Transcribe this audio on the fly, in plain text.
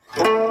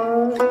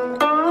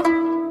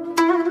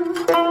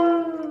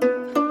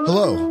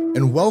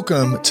and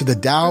welcome to the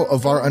Tao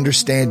of Our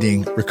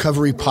Understanding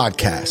Recovery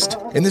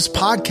Podcast. In this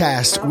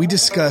podcast, we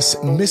discuss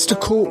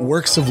mystical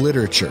works of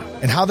literature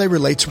and how they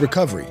relate to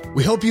recovery.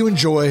 We hope you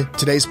enjoy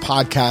today's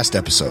podcast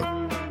episode.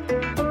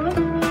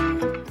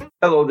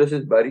 Hello, this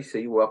is Buddy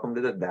C. Welcome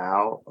to the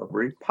Tao of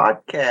Recovery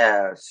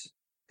Podcast.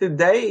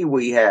 Today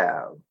we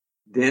have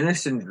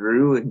Dennis and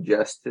Drew and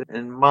Justin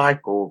and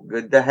Michael.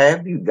 Good to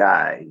have you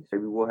guys.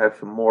 Maybe we'll have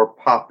some more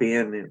pop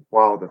in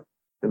while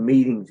the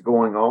meeting's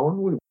going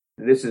on.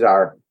 This is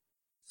our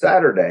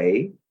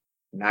Saturday,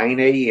 9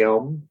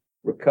 a.m.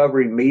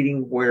 recovery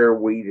meeting where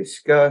we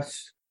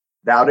discuss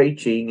Tao Te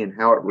Ching and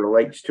how it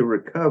relates to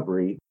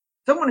recovery.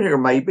 Someone here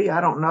may be, I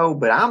don't know,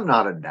 but I'm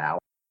not a Tao.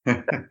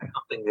 That's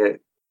something that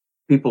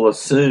people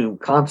assume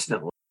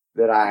constantly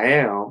that I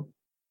am,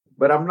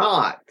 but I'm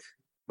not.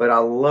 But I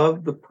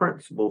love the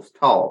principles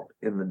taught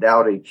in the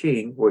Tao Te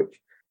Ching, which,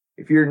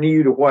 if you're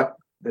new to what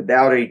the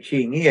Tao Te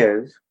Ching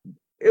is,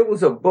 it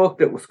was a book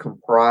that was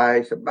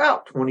comprised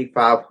about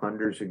 2,500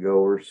 years ago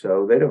or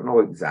so. They don't know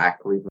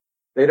exactly.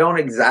 They don't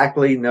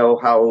exactly know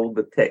how old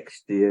the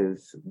text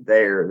is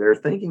there. They're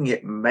thinking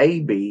it may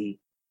be,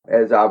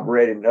 as I've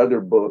read in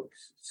other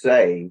books,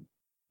 say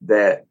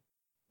that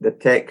the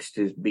text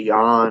is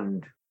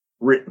beyond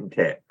written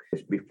text.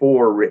 It's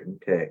before written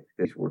text.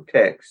 These were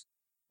texts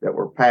that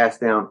were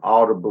passed down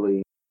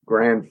audibly,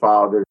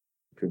 grandfather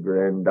to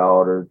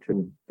granddaughter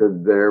to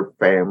their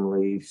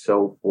family,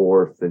 so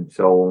forth and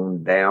so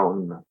on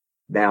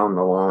down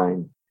the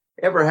line.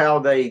 Ever how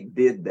they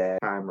did that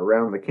time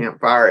around the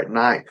campfire at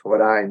night,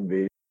 what I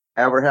envision.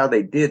 Ever how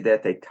they did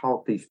that, they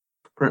taught these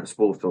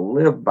principles to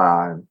live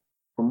by.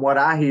 From what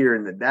I hear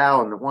in the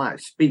Tao and why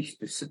it speaks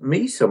to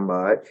me so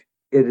much,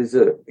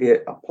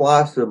 it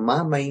applies to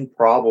my main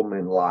problem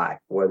in life,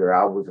 whether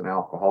I was an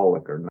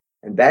alcoholic or not.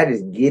 And that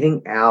is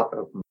getting out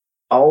of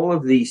all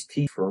of these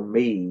teachings for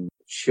me.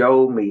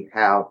 Show me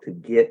how to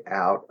get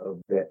out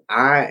of that.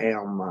 I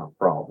am my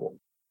problem.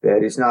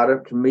 That it's not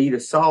up to me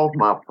to solve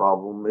my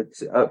problem.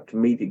 It's up to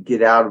me to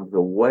get out of the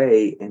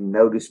way and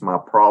notice my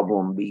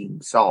problem being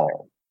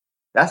solved.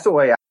 That's the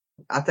way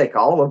I take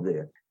all of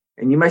this.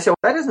 And you may say, well,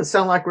 that doesn't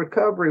sound like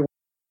recovery. If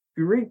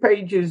you read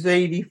pages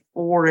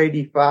 84,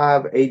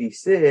 85,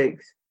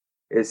 86,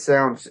 it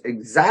sounds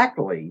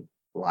exactly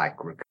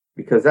like recovery,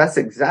 because that's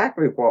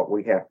exactly what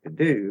we have to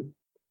do.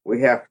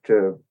 We have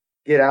to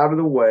get out of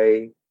the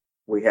way.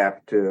 We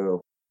have to,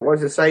 what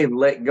does it say?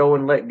 Let go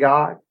and let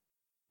God.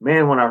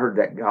 Man, when I heard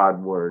that God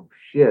word,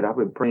 shit, I've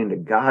been praying to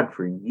God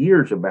for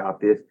years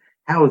about this.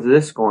 How is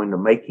this going to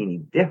make any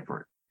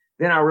difference?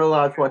 Then I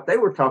realized what they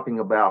were talking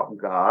about,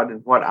 God,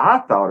 and what I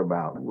thought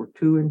about were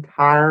two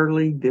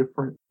entirely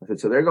different.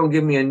 So they're going to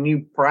give me a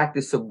new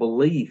practice of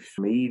beliefs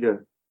for me to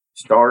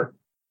start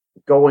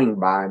going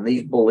by, and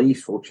these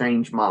beliefs will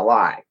change my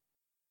life.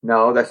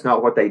 No, that's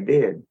not what they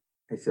did.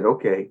 They said,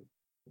 okay,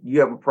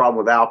 you have a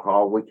problem with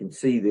alcohol. We can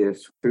see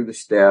this through the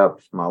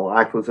steps. My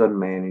life was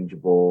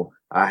unmanageable.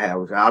 I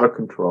was out of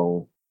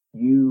control.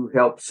 You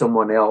helped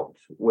someone else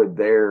with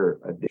their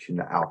addiction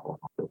to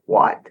alcohol.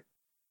 What?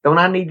 Don't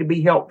I need to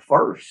be helped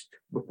first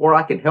before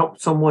I can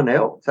help someone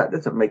else? That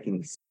doesn't make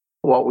any sense.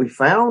 What we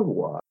found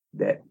was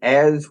that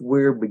as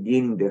we're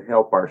beginning to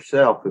help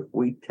ourselves, if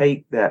we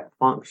take that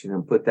function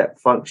and put that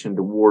function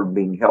toward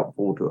being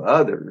helpful to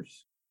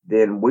others,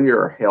 then we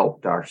are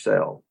helped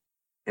ourselves.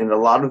 And a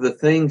lot of the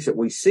things that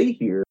we see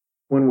here,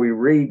 when we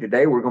read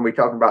today, we're going to be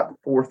talking about the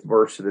fourth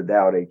verse of the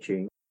Tao Te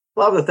Ching. A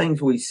lot of the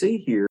things we see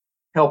here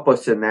help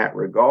us in that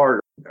regard,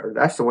 or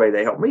that's the way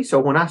they help me. So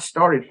when I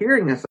started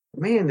hearing this,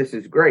 man, this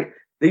is great.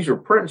 These are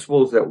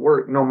principles that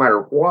work no matter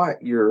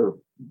what your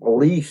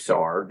beliefs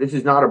are. This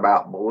is not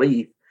about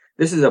belief.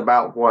 This is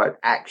about what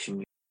action you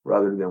need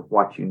rather than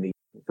what you need.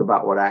 It's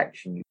about what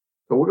action you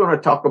need. So we're going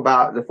to talk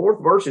about, the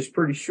fourth verse is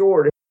pretty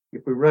short.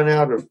 If we run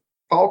out of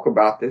talk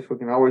about this, we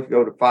can always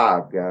go to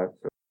 5, guys.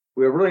 So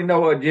we have really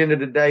no agenda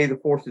today. The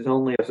fourth is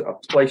only a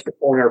place to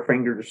point our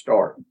finger to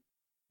start.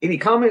 Any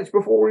comments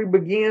before we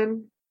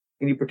begin?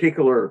 Any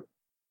particular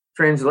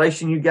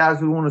translation you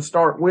guys would want to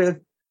start with?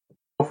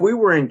 If we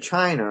were in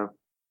China,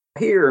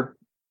 here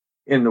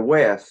in the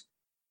West,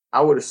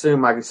 I would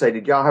assume I could say,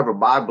 did y'all have a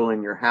Bible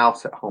in your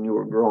house at home you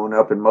were growing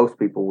up? And most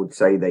people would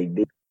say they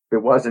did. If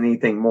it wasn't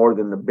anything more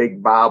than the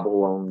big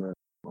Bible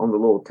on the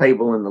little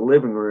table in the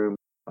living room,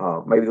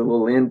 maybe the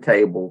little end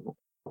table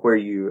where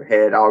you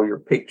had all your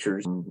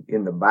pictures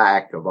in the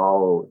back of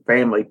all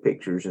family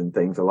pictures and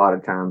things. A lot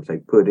of times they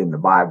put in the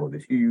Bible,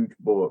 this huge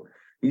book.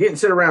 You didn't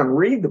sit around and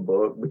read the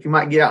book, but you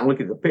might get out and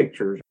look at the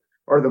pictures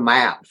or the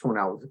maps when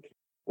I was a kid.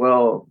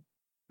 Well,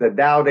 the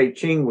Tao Te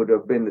Ching would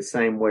have been the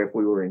same way if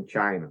we were in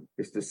China.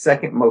 It's the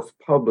second most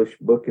published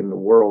book in the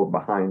world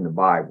behind the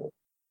Bible.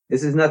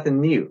 This is nothing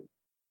new.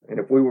 And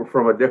if we were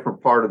from a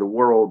different part of the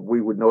world,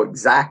 we would know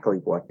exactly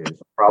what it is,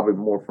 probably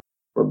more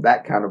from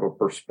that kind of a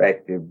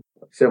perspective,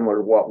 similar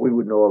to what we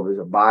would know of as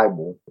a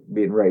Bible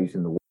being raised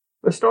in the world.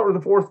 Let's start with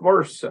the fourth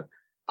verse.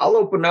 I'll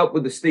open up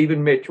with the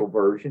Stephen Mitchell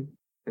version,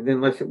 and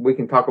then we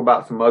can talk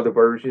about some other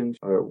versions,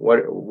 or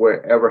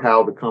wherever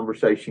how the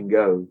conversation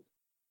goes.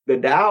 The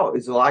Tao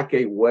is like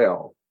a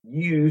well.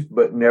 used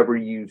but never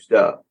used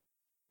up.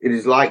 It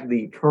is like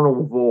the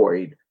eternal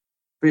void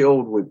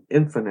filled with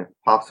infinite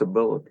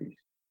possibilities.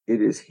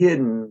 It is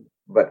hidden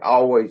but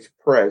always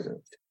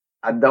present.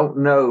 I don't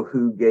know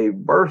who gave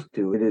birth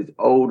to it. It is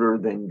older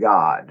than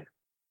God.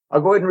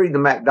 I'll go ahead and read the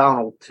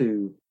MacDonald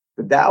too.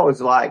 The Tao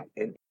is like,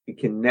 and it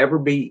can never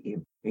be,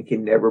 it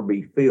can never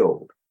be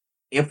filled.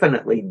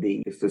 Infinitely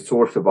deep. It's the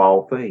source of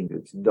all things.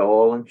 It's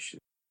dull and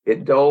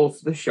it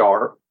dulls the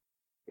sharp.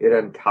 It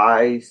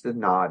unties the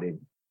knotted,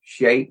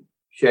 shades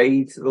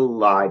the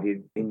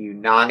lighted, and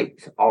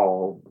unites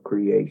all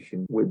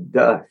creation with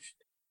dust.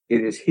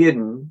 It is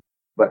hidden,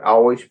 but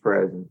always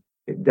present.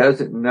 It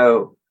doesn't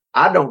know.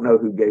 I don't know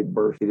who gave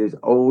birth. It is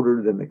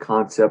older than the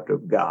concept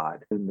of God.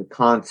 And the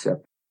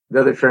concept,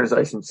 the other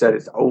translation said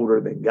it's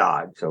older than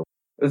God. So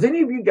does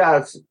any of you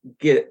guys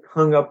get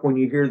hung up when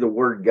you hear the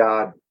word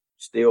God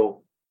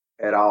still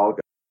at all?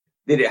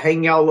 Did it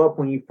hang y'all up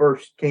when you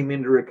first came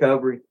into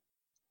recovery?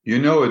 You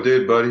know it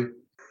did, buddy.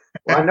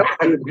 Well, I know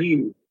it did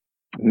you.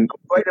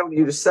 Wait on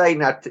you to say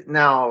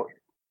now,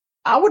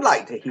 I would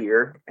like to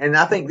hear, and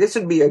I think this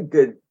would be a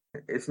good,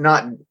 it's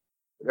not,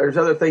 there's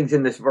other things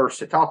in this verse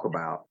to talk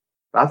about.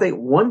 But I think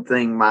one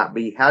thing might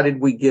be, how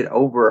did we get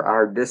over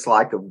our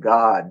dislike of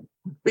God?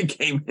 We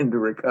came into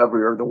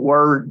recovery, or the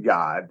word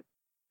God.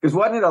 Because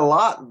wasn't it a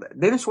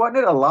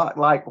lot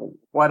like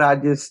what I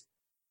just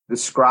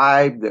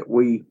described, that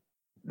we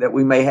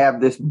may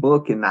have this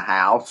book in the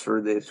house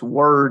or this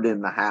word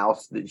in the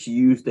house that's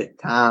used at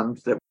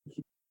times that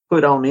we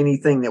put on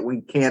anything that we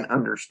can't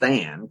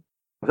understand.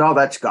 Oh,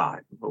 that's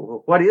God.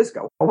 Well, what is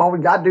God? Why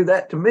would God do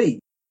that to me?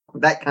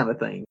 That kind of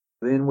thing.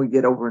 Then we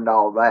get over into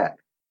all that.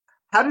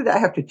 How did that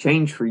have to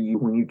change for you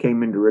when you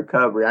came into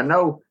recovery? I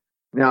know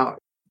now,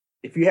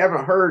 if you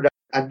haven't heard,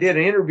 I did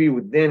an interview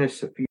with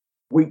Dennis a few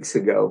weeks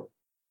ago,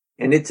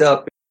 and it's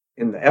up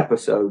in the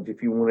episodes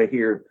if you want to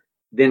hear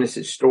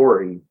Dennis's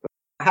story.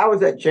 How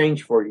has that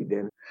changed for you,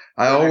 Dennis?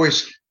 I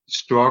always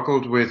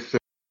struggled with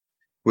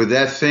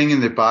that thing in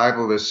the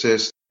Bible that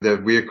says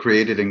that we are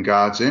created in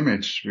God's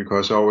image,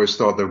 because I always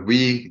thought that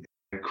we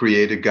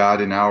created God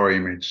in our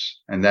image,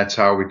 and that's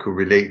how we could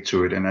relate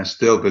to it. And I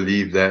still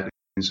believe that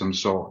in some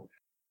sort.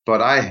 But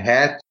I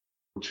had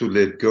to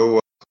let go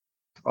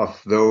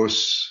of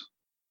those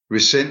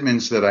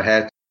resentments that I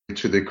had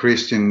to the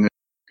Christian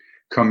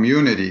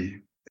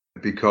community,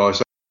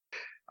 because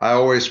I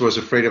always was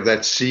afraid of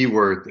that C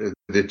word,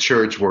 the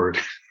church word,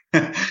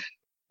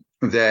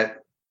 that,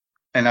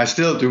 and I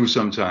still do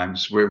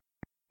sometimes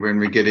when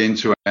we get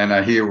into it, and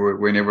I hear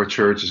whenever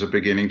churches are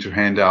beginning to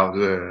hand out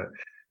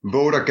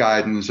voter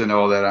guidance and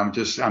all that,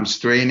 I'm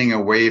straining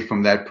away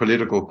from that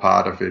political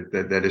part of it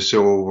that is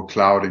so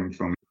overclouding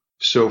for me.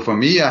 So for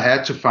me, I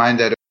had to find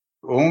that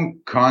own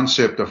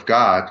concept of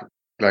God,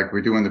 like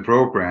we do in the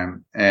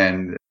program.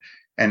 And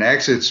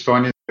actually, it's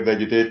funny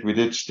that we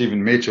did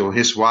Stephen Mitchell,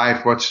 his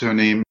wife, what's her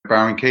name?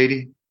 Baron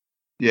Katie?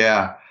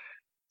 Yeah.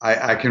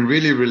 I can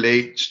really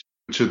relate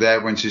to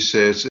that when she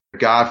says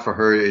God for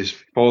her is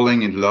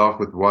falling in love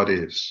with what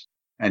is.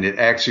 And it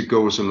actually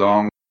goes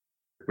along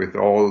with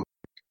all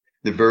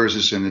the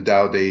verses in the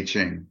Tao Te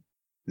Ching.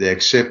 The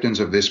acceptance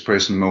of this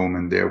present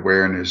moment, the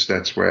awareness,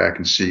 that's where I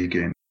can see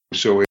again.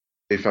 So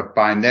if I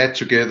bind that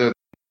together,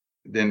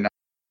 then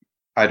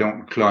I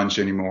don't clunge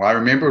anymore. I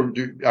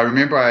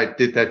remember I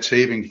did that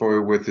taping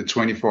with the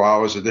 24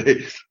 hours a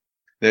day.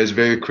 That's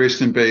very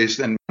Christian based,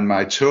 and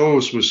my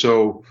toes were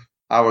so,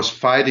 I was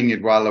fighting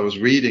it while I was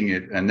reading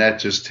it, and that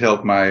just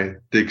helped my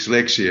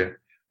dyslexia.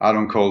 I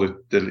don't call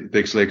it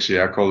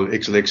dyslexia, I call it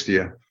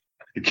dyslexia.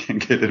 I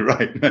can't get it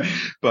right.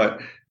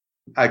 But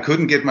I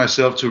couldn't get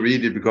myself to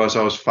read it because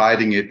I was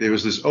fighting it. There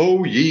was this,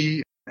 oh,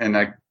 ye, and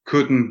I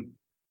couldn't,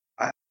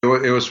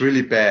 it was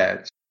really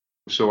bad.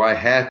 So I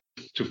had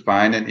to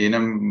find an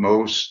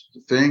innermost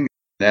thing.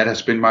 That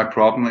has been my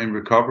problem in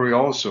recovery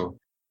also.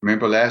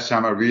 Remember last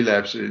time I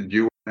relapsed,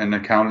 you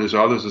and countless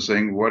others are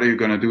saying, what are you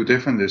going to do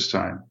different this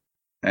time?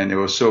 And it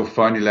was so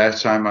funny.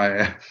 Last time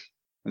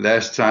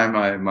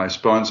my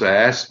sponsor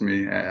asked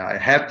me, I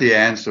had the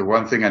answer.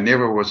 One thing I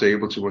never was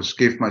able to was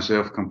give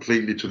myself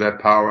completely to that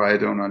power I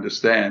don't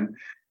understand.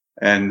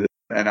 And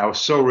I was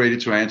so ready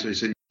to answer. He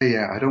said,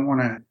 yeah, I don't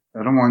want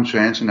to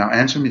answer now.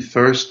 Answer me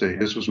Thursday.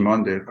 This was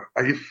Monday.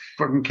 Are you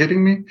fucking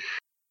kidding me?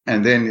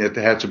 And then it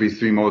had to be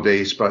 3 more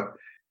days. But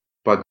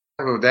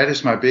that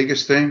is my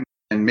biggest thing.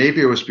 And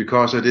maybe it was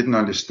because I didn't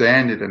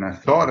understand it and I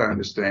thought I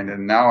understand it.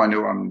 And now I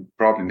know I'm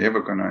probably never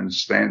going to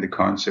understand the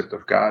concept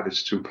of God.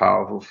 It's too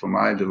powerful for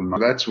my little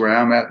mind. That's where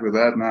I'm at with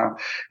that now.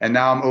 And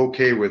now I'm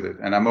okay with it.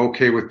 And I'm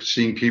okay with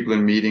seeing people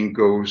in meeting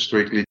go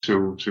strictly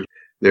to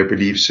their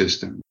belief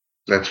system.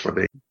 That's what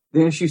they.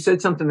 Then you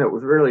said something that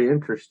was really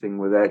interesting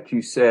with that.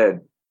 You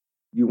said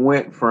you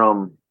went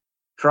from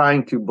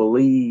trying to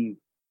believe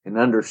and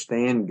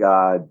understand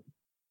God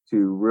to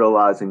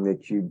realizing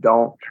that you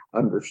don't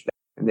understand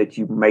and that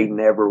you may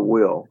never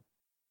will,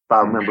 if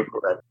I remember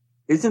correctly.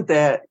 Isn't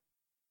that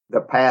the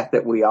path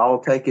that we all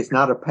take? It's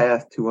not a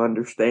path to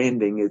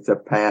understanding. It's a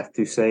path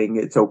to saying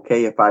it's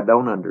okay if I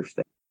don't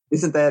understand.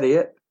 Isn't that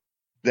it?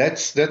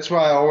 That's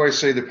why I always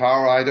say the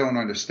power I don't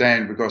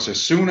understand, because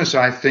as soon as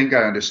I think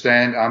I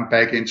understand, I'm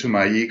back into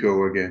my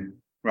ego again,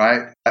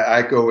 right?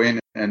 I go in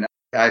and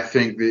I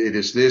think that it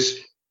is this,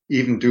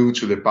 even due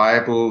to the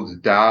Bible,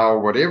 the Tao,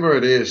 whatever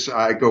it is,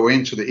 I go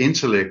into the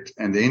intellect,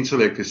 and the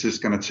intellect is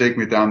just going to take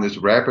me down this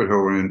rabbit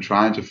hole and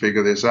trying to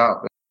figure this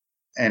out.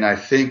 And I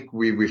think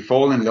we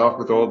fall in love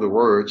with all the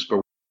words,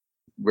 but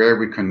where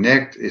we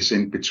connect is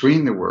in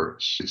between the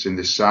words. It's in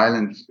the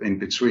silence in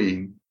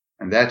between.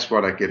 And that's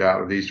what I get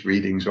out of these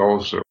readings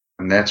also.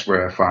 And that's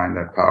where I find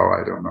that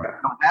power. I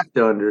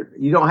don't know.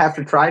 You don't have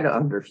to try to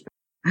understand.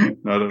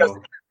 Not at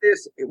all.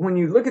 When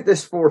you look at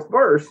this fourth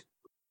verse,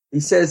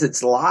 he says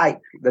it's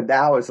like, the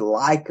Tao is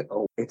like,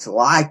 it's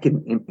like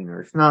an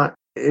emptiness. It's not,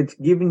 it's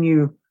giving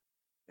you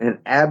an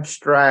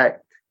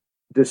abstract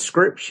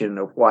description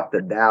of what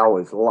the Tao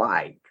is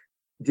like.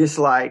 Just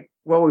like,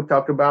 well, we've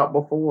talked about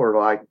before,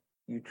 like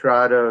you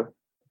try to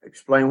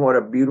explain what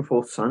a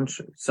beautiful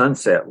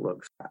sunset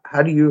looks like.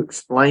 How do you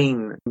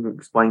explain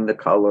the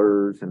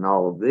colors and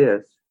all of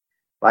this?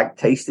 Like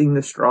tasting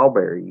the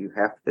strawberry, you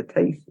have to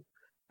taste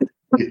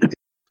it.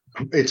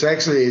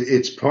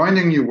 It's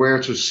pointing you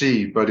where to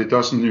see, but it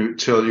doesn't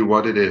tell you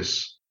what it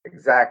is.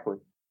 Exactly.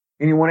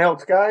 Anyone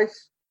else,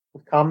 guys,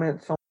 with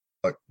comments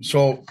on?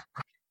 So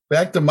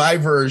back to my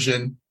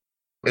version,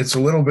 it's a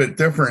little bit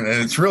different,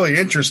 and it's really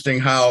interesting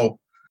how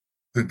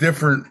the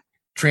different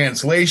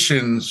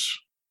translations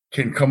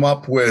can come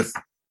up with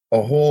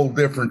a whole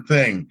different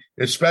thing,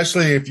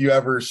 especially if you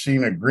ever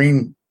seen a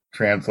green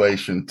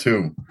translation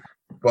too.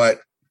 But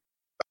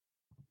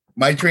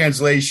my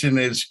translation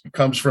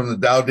comes from the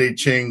Tao Te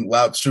Ching,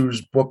 Lao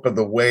Tzu's Book of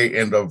the Way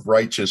and of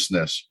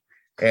Righteousness,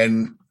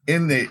 and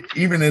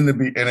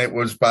it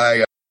was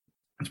by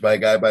a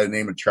guy by the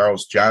name of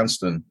Charles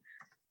Johnston,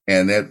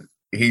 and that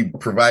he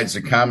provides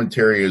the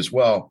commentary as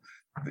well.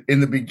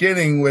 In the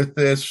beginning with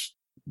this,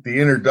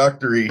 the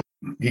introductory,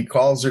 he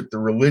calls it the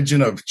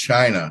religion of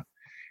China.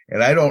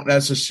 And I don't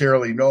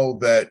necessarily know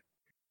that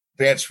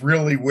that's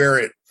really where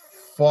it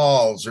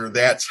falls or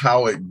that's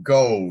how it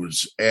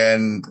goes.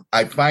 And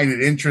I find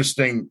it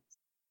interesting,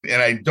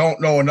 and I don't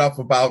know enough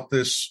about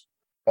this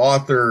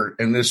author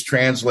and this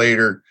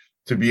translator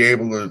to be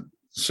able to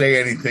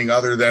say anything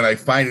other than I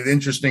find it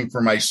interesting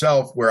for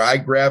myself, where I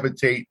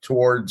gravitate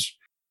towards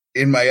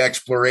in my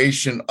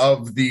exploration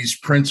of these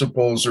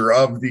principles or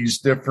of these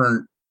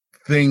different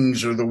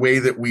things, or the way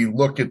that we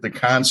look at the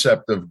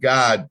concept of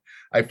God.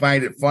 I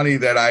find it funny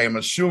that I am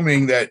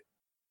assuming that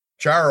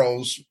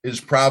Charles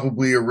is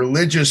probably a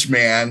religious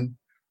man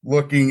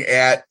looking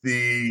at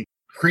the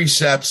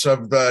precepts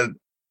of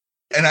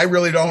and I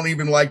really don't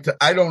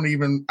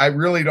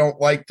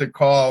like to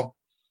call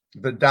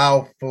the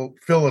Tao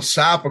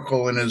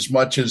philosophical in as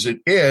much as it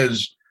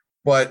is,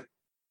 but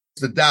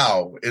the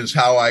Tao is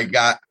how I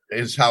got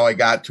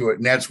to it.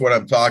 And that's what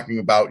I'm talking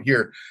about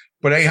here.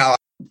 But anyhow,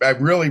 I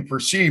really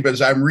perceive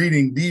as I'm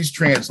reading these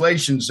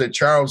translations that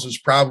Charles is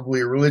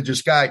probably a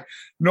religious guy,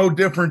 no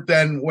different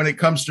than when it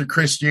comes to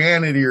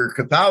Christianity or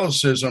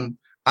Catholicism.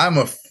 I'm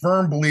a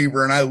firm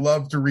believer, and I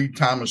love to read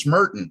Thomas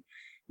Merton.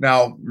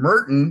 Now,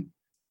 Merton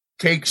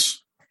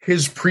takes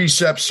his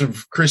precepts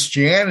of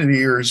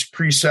Christianity or his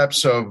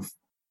precepts of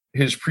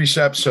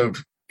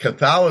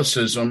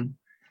Catholicism,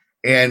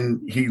 and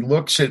he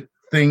looks at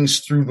things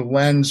through the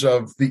lens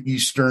of the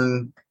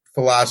Eastern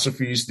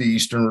philosophies, the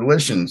Eastern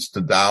religions,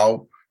 the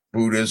Tao,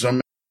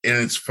 Buddhism, and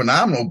it's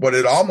phenomenal, but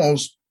it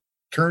almost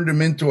turned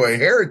him into a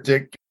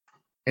heretic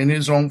in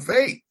his own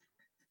faith.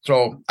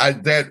 So I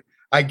get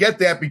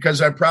that,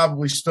 because I'm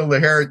probably still a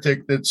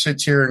heretic that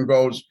sits here and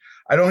goes,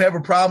 I don't have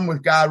a problem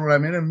with God. When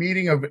I'm in a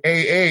meeting of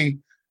AA,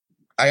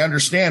 I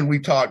understand we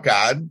talk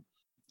God.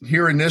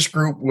 Here in this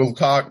group, we'll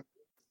talk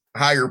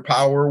higher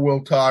power.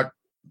 We'll talk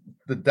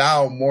the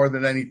Tao more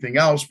than anything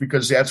else,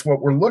 because that's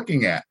what we're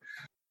looking at.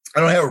 I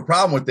don't have a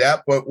problem with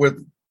that, but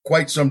with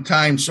quite some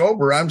time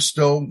sober, I'm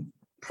still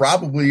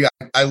probably,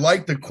 I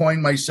like to coin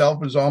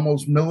myself as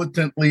almost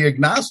militantly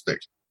agnostic.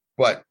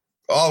 But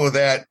all of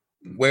that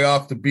way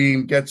off the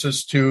beam gets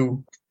us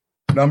to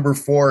number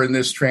 4 in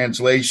this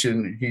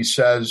translation. He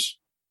says,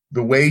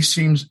 the way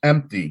seems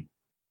empty.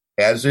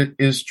 As it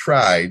is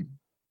tried,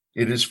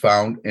 it is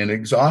found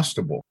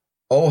inexhaustible.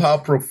 Oh, how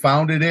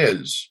profound it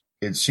is.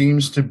 It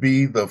seems to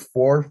be the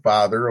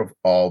forefather of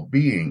all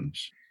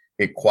beings.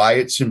 It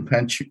quiets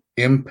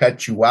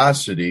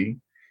impetuosity.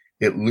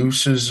 It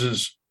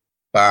looses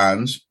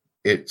bonds.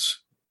 It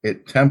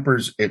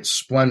tempers its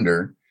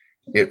splendor.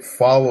 It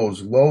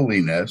follows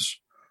lowliness.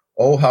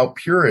 Oh, how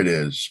pure it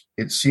is.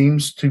 It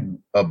seems to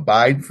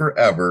abide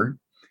forever.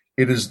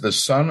 It is the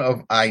son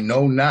of I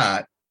know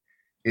not.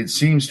 It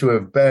seems to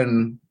have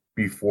been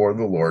before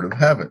the Lord of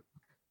heaven.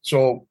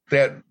 So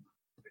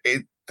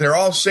they're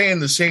all saying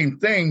the same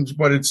things,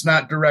 but it's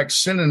not direct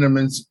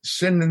synonyms.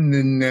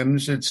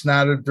 It's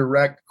not a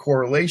direct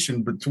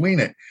correlation between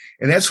it.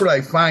 And that's what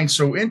I find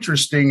so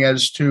interesting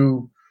as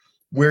to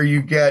where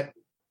you get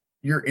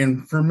your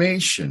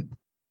information.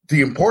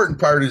 The important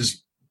part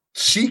is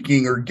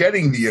seeking or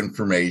getting the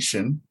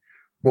information,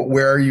 but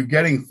where are you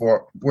getting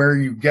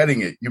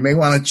it? You may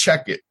want to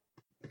check it.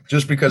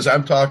 Just because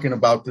I'm talking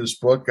about this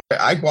book,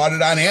 I bought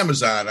it on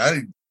Amazon.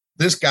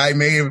 This guy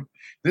may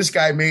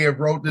have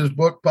wrote this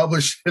book,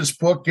 published his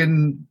book,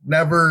 and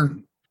never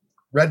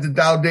read the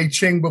Tao Te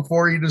Ching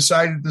before he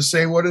decided to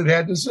say what it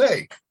had to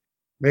say.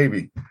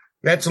 Maybe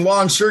that's a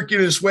long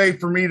circuitous way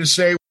for me to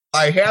say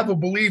I have a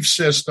belief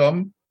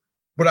system,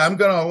 but I'm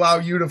going to allow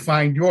you to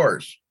find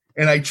yours.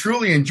 And I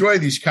truly enjoy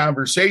these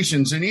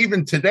conversations. And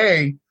even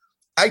today,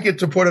 I get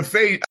to put a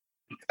face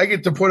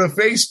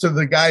to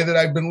the guy that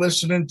I've been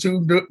listening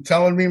to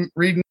telling me,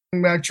 reading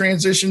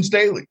Transitions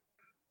Daily.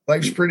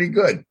 Life's pretty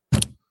good.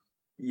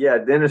 Yeah,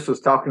 Dennis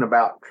was talking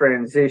about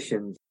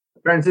transitions.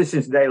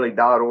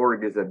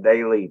 Transitionsdaily.org is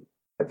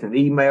it's an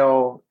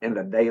email and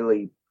a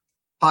daily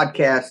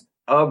podcast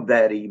of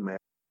that email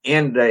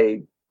and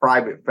a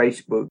private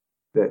Facebook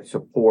that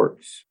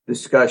supports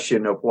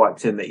discussion of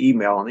what's in the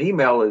email. And the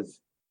email is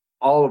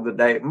all of the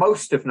day,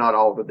 most, if not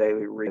all, the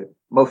daily read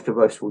most of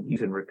us would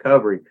use in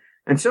recovery.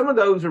 And some of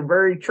those are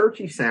very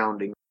churchy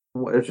sounding.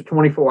 It's a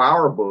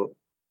 24-hour book.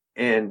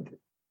 And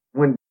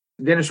when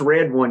Dennis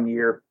read one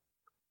year,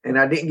 and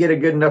I didn't get a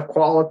good enough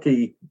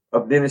quality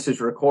of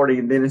Dennis's recording,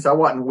 and Dennis, I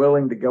wasn't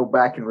willing to go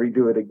back and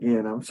redo it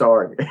again. I'm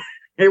sorry.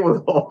 It was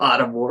a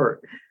lot of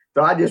work.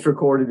 So I just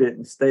recorded it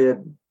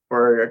instead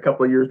for a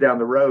couple of years down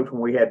the road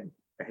when we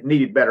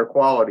needed better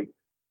quality.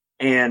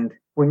 And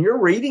when you're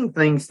reading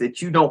things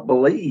that you don't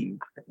believe,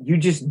 you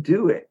just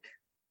do it,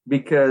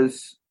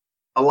 because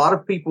a lot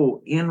of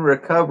people in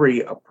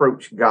recovery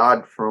approach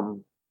God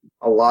from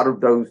a lot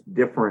of those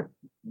different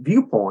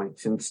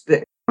viewpoints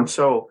instead. And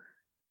so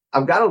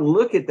I've got to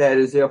look at that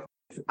as if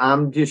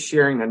I'm just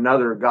sharing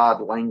another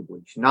God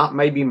language, not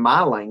maybe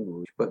my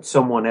language, but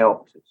someone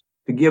else's,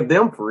 to give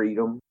them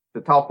freedom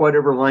to talk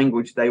whatever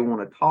language they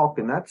want to talk.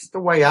 And that's the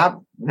way I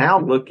now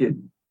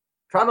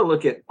try to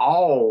look at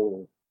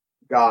all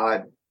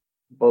God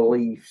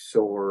beliefs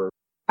or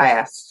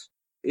paths,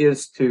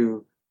 is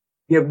to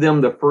give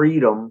them the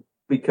freedom,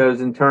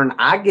 because in turn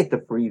I get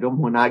the freedom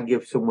when I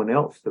give someone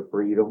else the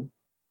freedom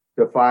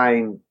to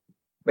find,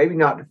 maybe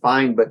not to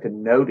find, but to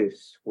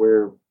notice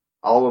where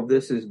all of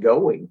this is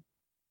going.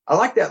 I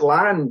like that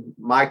line,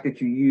 Mike,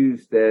 that you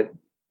used, that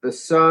the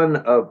son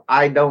of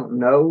I don't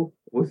know.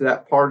 Was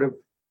that part of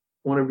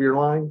one of your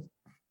lines?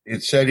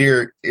 It said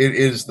here, it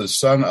is the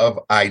son of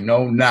I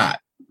know not.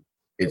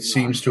 It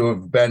seems to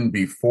have been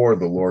before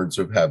the Lords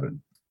of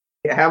Heaven.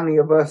 How many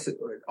of us,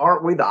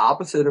 aren't we the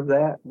opposite of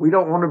that? We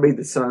don't want to be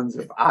the sons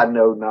of I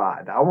know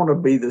not. I want to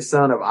be the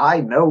son of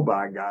I know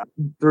by God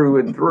through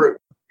and through,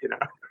 you know.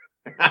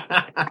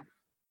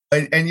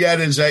 and yet,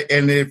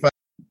 if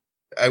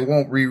I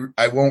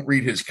won't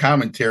read his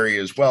commentary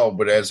as well,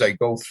 but as I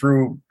go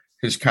through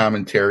his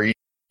commentary,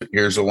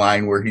 here's a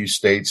line where he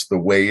states, the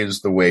way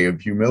is the way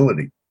of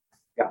humility.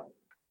 Yeah.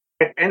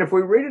 And if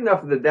we read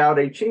enough of the Tao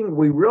Te Ching,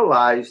 we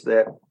realize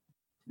that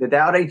the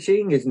Tao Te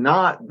Ching is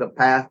not the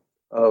path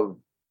of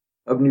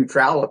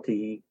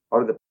neutrality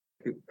or the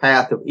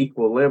path of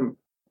equanimity.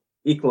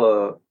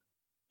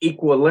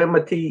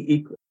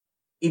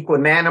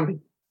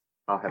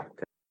 I'll have to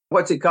tell.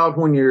 What's it called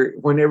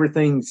when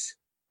everything's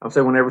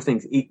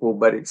equal,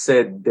 but it's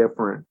said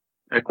different?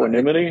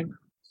 Equanimity.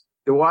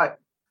 The what?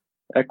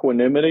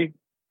 Equanimity.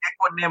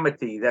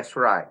 Equanimity. That's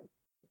right.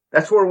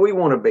 That's where we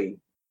want to be.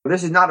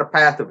 This is not a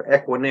path of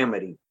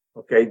equanimity.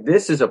 Okay.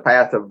 This is a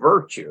path of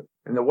virtue.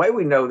 And the way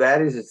we know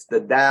that is it's the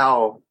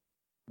Tao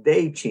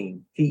Te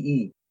Ching,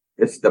 Te.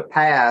 It's the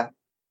path,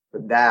 the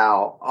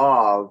Tao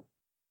of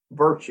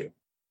virtue.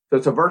 So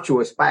it's a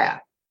virtuous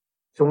path.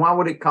 So why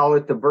would it call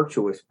it the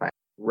virtuous path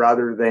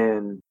rather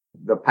than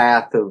the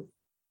path of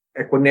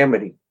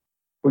equanimity,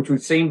 which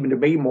would seem to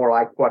be more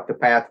like what the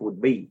path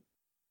would be?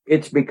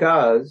 It's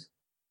because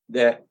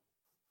that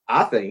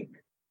I think,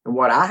 and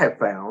what I have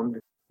found,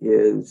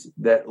 is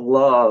that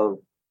love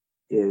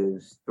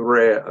is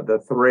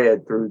the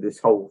thread through this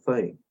whole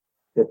thing,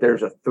 that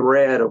there's a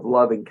thread of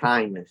loving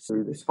kindness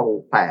through this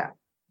whole path.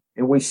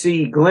 And we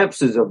see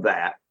glimpses of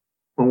that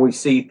when we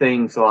see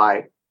things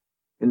like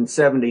in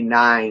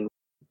 79,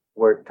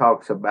 where it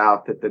talks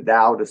about that the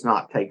Tao does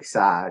not take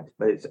sides,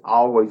 but it's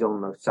always on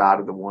the side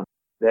of the one,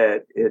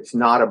 that it's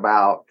not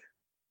about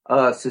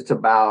us, it's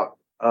about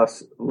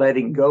us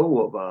letting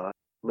go of us,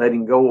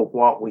 letting go of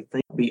what we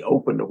think, be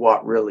open to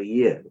what really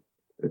is.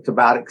 It's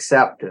about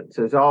acceptance.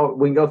 We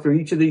can go through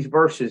each of these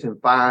verses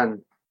and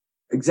find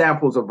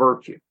examples of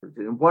virtue.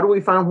 And what do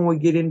we find when we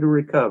get into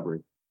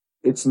recovery?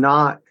 It's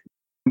not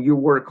you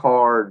work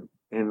hard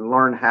and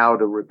learn how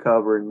to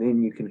recover and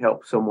then you can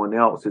help someone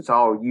else. It's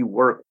all you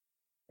work.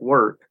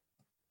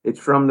 It's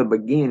from the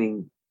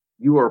beginning.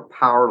 You are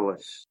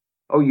powerless.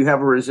 Oh, you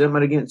have a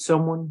resentment against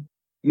someone?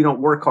 You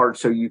don't work hard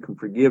so you can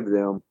forgive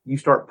them. You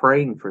start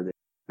praying for them.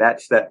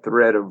 That's that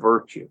thread of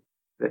virtue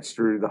that's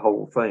through the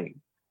whole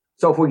thing.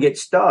 So if we get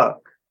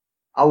stuck,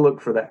 I'll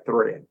look for that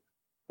thread.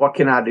 What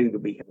can I do to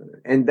be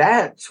here? And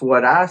that's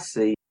what I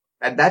see.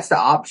 That's the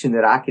option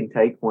that I can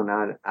take when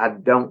I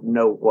don't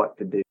know what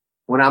to do.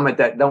 When I'm at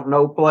that don't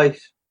know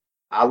place,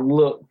 I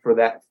look for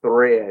that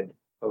thread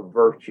of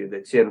virtue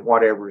that's in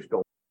whatever's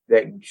going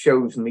that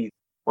shows me.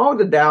 Why would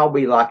the Tao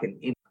be like an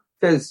empty?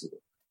 Says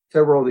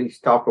several of these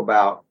talk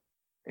about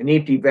an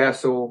empty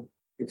vessel.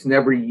 It's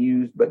never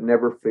used but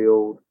never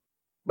filled.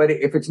 But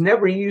if it's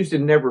never used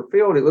and never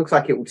filled, it looks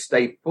like it would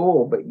stay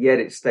full, but yet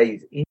it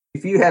stays empty.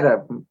 If you had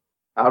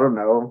I don't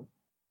know,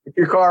 if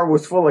your car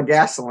was full of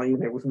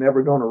gasoline, it was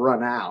never going to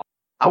run out.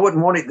 I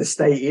wouldn't want it to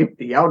stay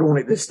empty. I would want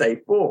it to stay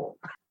full.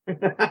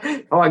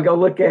 Oh, I go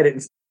look at it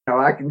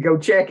and I can go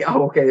check it.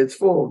 Oh, okay, it's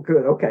full.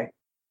 Good. Okay.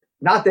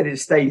 Not that it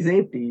stays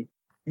empty.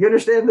 You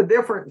understand the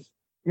difference?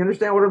 You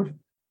understand what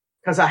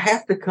because I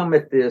have to come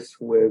at this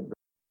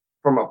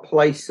from a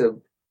place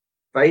of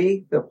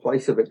faith, a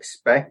place of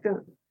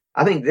expectant.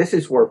 I think this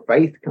is where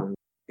faith comes,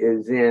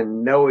 is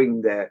in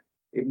knowing that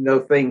even though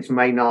things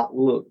may not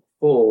look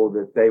full,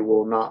 that they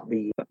will not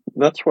be.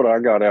 That's what I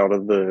got out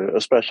of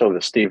especially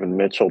the Stephen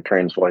Mitchell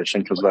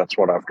translation, because that's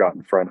what I've got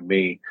in front of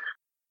me.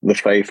 The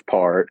faith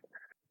part,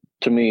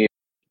 to me,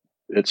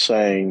 it's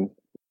saying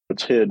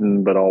it's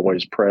hidden but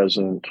always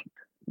present.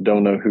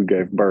 Don't know who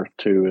gave birth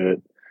to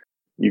it.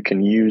 You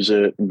can use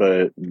it,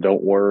 but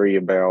don't worry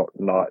about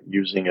not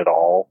using it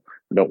all.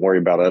 Don't worry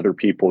about other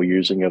people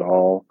using it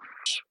all.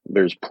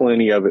 There's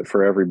plenty of it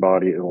for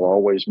everybody. It'll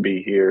always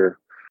be here.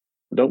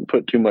 Don't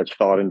put too much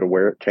thought into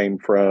where it came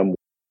from,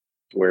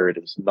 where it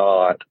is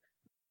not,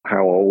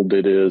 how old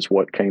it is,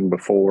 what came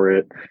before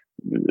it.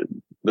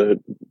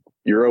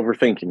 You're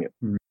overthinking it.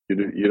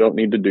 You don't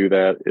need to do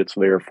that. It's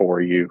there for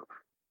you.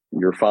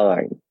 You're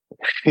fine.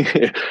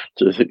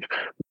 Just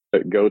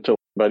go to,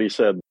 but he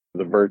said,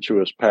 the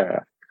virtuous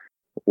path,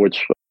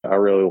 which I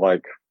really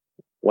like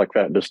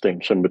that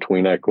distinction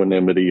between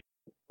equanimity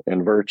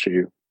and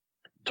virtue.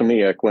 To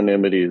me,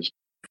 equanimity is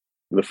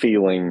the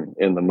feeling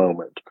in the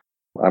moment.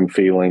 I'm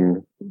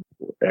feeling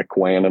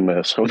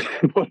equanimous,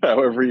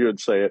 however you would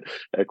say it,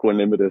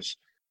 equanimitous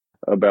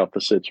about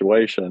the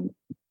situation.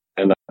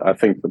 And I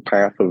think the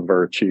path of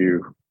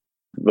virtue,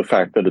 the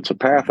fact that it's a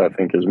path, I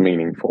think is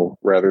meaningful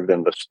rather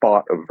than the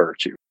spot of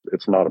virtue.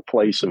 It's not a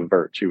place of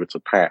virtue, it's a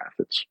path.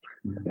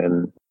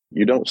 And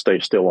you don't stay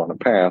still on a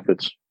path.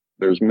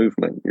 There's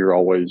movement. You're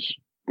always,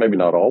 maybe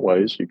not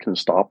always, you can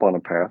stop on a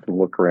path and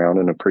look around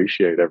and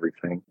appreciate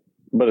everything.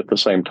 But at the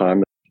same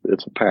time,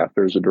 it's a path.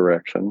 There's a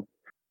direction.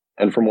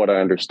 And from what I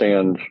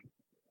understand,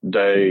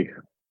 day,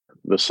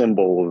 the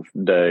symbol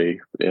of day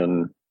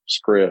in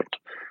script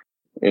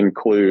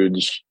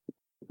includes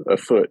a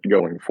foot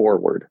going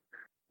forward.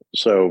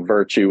 So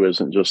virtue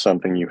isn't just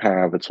something you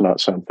have. It's not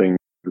something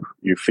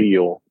you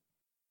feel,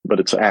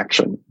 but it's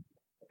action.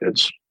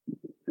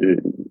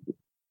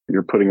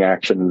 You're putting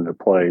action into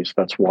place.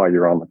 That's why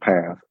you're on the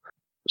path.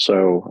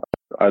 So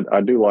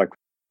I do like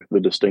the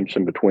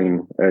distinction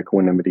between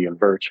equanimity and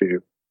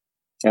virtue.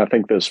 And I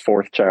think this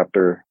fourth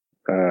chapter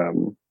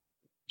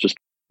just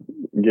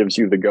gives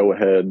you the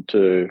go-ahead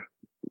to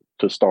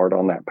start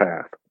on that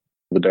path.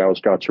 The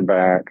Tao's got your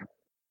back.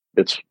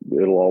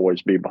 It'll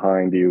always be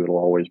behind you. It'll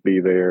always be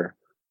there.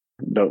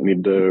 Don't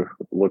need to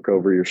look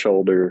over your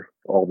shoulder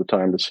all the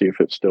time to see if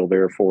it's still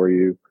there for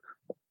you.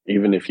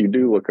 Even if you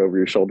do look over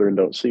your shoulder and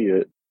don't see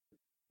it,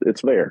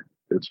 it's there.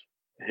 It's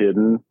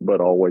hidden,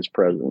 but always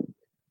present.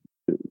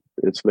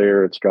 It's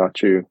there. It's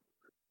got you.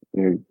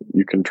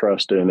 You can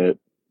trust in it.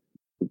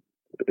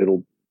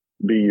 It'll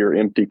be your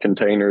empty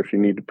container if you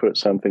need to put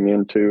something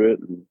into it.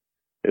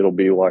 It'll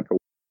be like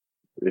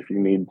if you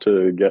need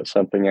to get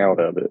something out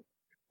of it.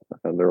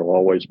 And there'll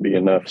always be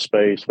enough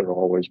space. There'll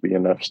always be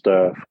enough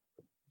stuff.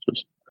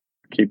 Just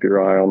keep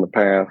your eye on the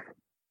path.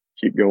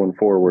 Keep going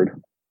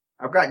forward.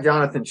 I've got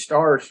Jonathan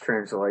Starr's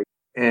translation,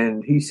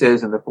 and he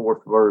says in the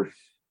fourth verse,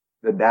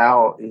 the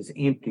Tao is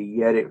empty,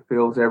 yet it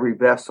fills every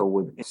vessel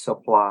with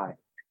supply.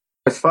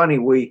 It's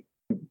funny,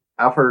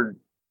 I've heard,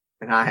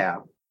 and I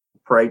have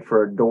prayed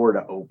for a door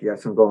to open.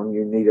 Yes, I'm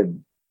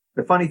going,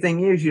 the funny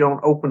thing is, you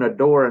don't open a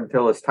door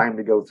until it's time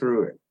to go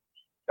through it.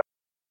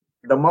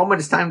 The moment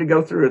it's time to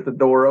go through it, the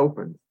door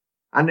opens.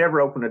 I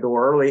never open a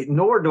door early,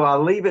 nor do I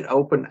leave it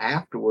open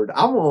afterward.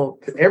 I want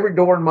every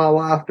door in my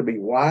life to be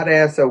wide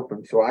ass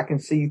open so I can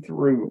see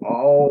through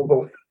all the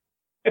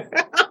way.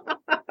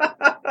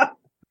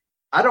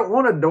 I don't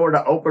want a door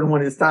to open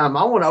when it's time.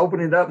 I want to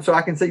open it up so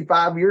I can see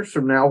 5 years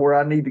from now where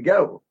I need to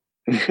go.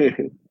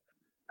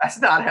 That's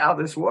not how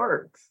this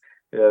works.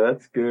 Yeah,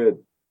 that's good.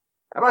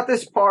 How about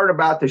this part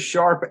about the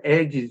sharp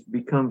edges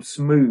become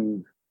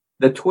smooth,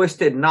 the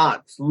twisted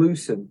knots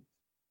loosen?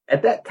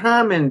 At that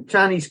time in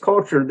Chinese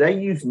culture, they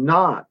used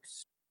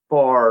knots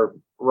for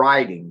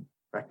writing.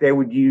 Like they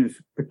would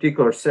use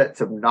particular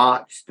sets of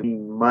knots to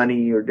mean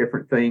money or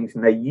different things,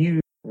 and they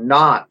used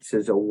knots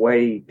as a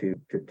way to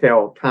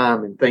tell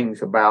time and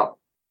things about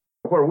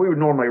where we would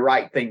normally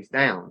write things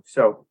down.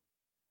 So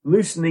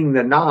loosening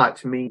the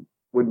knots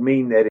would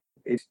mean that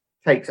it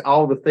takes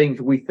all the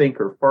things we think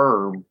are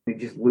firm, it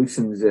just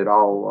loosens it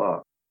all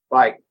up.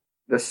 Like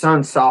the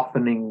sun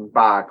softening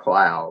by a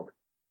cloud,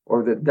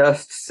 or the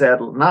dust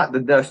settle, not the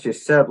dust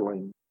just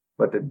settling,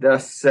 but the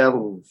dust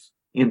settles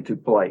into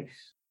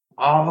place.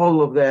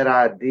 All of that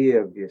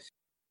idea of just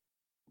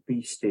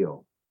be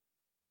still.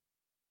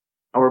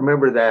 I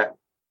remember that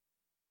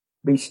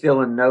be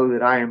still and know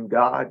that I am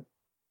God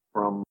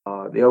from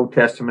the Old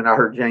Testament. I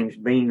heard James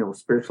Bean on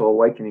Spiritual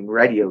Awakening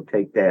Radio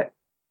take that.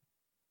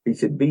 He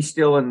said, be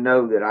still and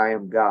know that I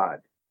am God.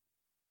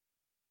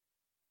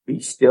 Be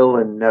still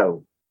and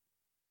know.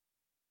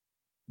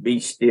 Be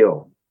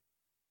still.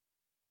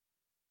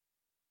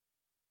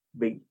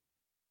 Be.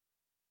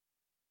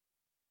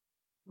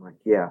 I'm like,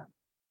 yeah,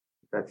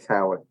 that's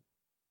how it.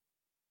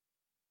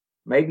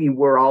 Maybe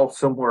we're all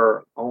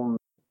somewhere on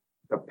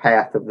the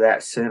path of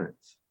that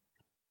sentence.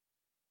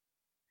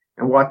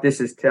 And what this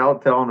is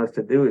telling us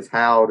to do is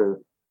how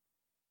to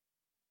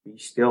be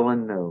still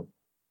and know.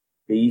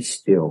 Be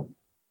still.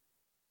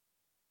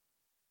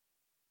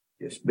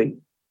 Just be.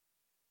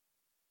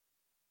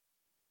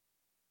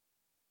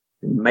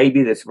 And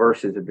maybe this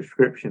verse is a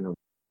description of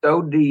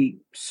so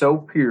deep, so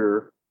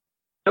pure,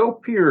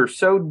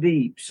 so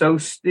deep, so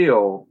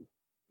still,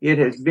 it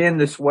has been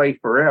this way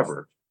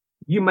forever.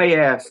 You may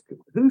ask,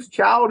 whose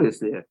child is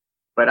this?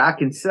 But I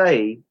can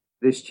say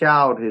this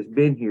child has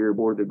been here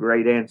before the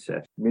great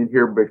ancestor, been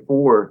here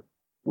before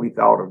we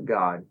thought of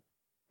God.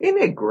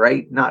 Isn't it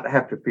great not to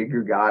have to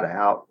figure God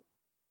out,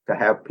 to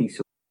have peace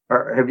of,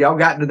 or have y'all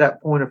gotten to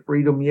that point of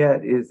freedom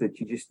yet? Is that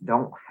you just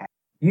don't have.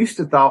 Used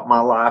to thought my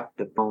life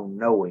depended on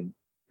knowing.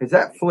 Has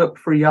that flipped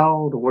for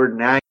y'all to where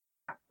now you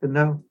have to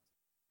know?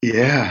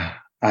 Yeah,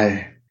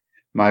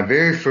 my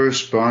very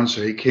first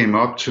sponsor, he came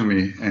up to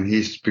me and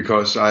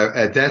because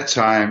at that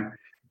time,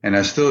 and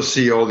I still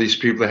see all these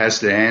people that has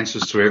the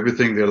answers to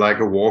everything. They're like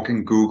a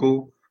walking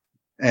Google.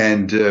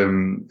 And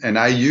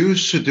I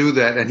used to do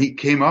that. And he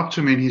came up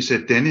to me and he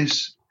said,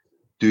 Dennis,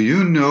 do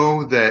you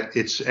know that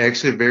it's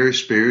actually very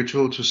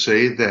spiritual to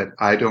say that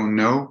I don't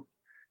know?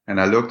 And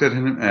I looked at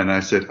him and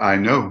I said, I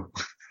know.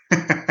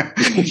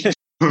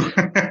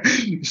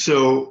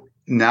 So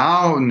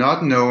now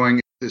not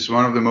knowing is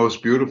one of the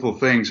most beautiful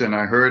things. And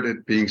I heard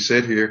it being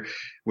said here,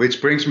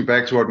 which brings me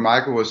back to what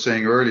Michael was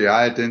saying earlier.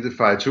 I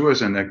identify too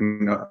as an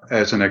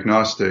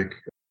agnostic.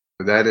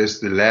 That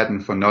is the Latin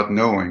for not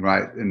knowing,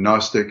 right? And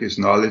Gnostic is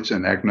knowledge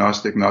and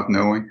agnostic, not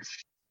knowing.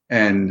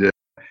 And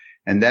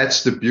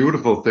that's the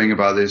beautiful thing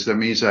about this. That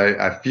means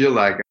I feel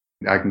like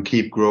I can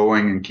keep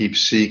growing and keep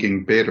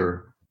seeking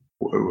better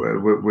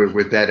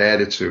with that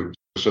attitude.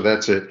 So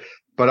that's it.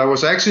 But I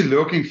was actually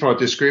looking for a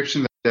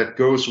description that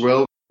goes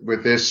well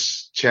with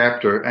this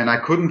chapter, and I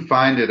couldn't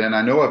find it. And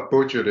I know I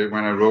butchered it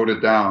when I wrote it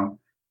down.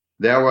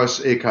 There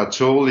was Eckhart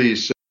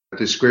Tolle's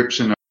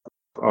description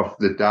of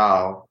the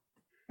Tao.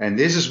 And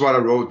this is what I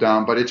wrote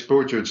down, but it's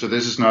butchered. So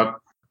this is not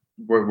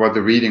what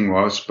the reading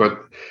was,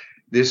 but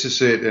this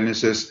is it. And it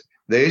says,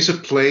 there is a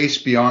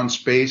place beyond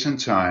space and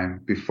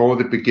time before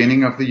the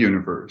beginning of the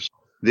universe.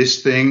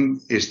 This thing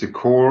is the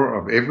core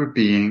of every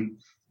being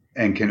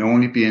and can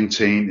only be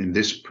attained in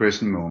this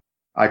present moment.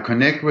 I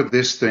connect with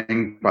this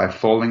thing by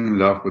falling in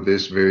love with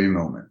this very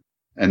moment.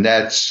 And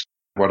that's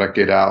what I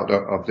get out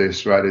of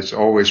this, right? It's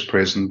always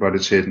present, but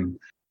it's hidden.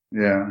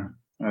 Yeah,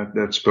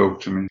 that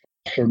spoke to me.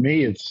 For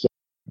me,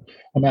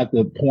 I'm at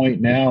the point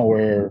now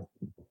where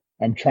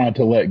I'm trying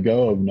to let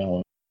go of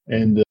knowing.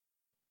 And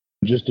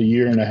just a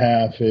year and a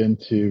half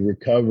into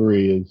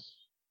recovery is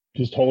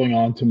just holding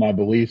on to my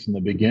beliefs in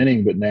the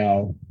beginning, but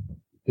now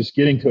just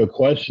getting to a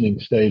questioning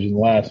stage in the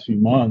last few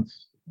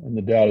months. And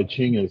the Tao Te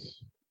Ching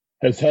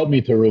has helped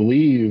me to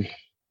relieve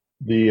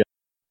the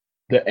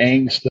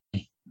angst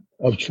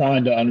of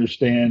trying to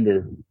understand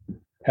or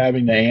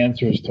having the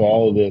answers to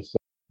all of this.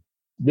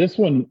 This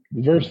one,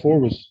 verse 4,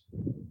 was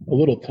a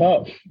little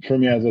tough for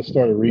me as I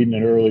started reading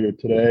it earlier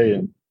today.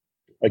 And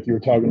like you were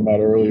talking about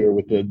earlier,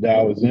 with the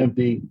Tao is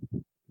empty,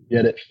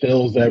 yet it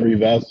fills every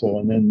vessel.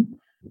 And then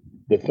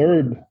the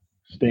third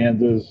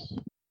stanza is,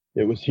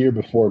 it was here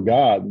before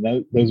God.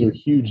 And those are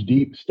huge,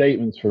 deep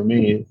statements for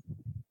me.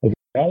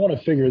 I want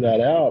to figure that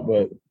out,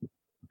 but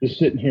just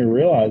sitting here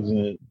realizing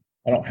that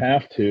I don't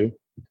have to.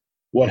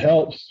 What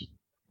helps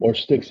or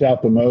sticks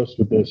out the most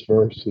with this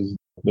verse is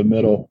the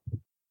middle.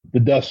 The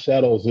dust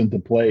settles into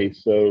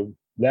place. So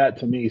that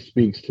to me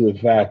speaks to the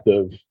fact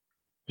of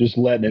just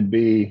letting it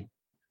be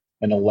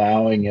and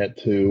allowing it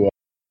to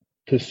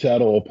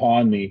settle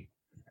upon me,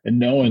 and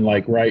knowing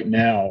like right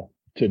now,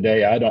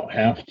 today, I don't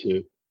have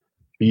to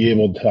be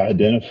able to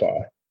identify.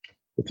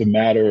 It's a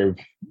matter of,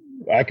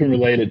 I can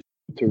relate it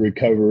to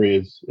recovery.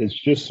 It's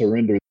just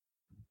surrender,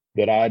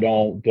 that I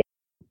don't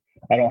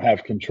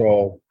have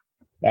control.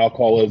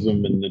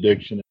 Alcoholism and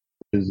addiction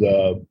is,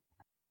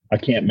 I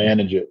can't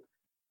manage it.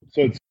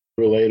 So it's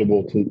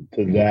relatable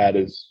to that.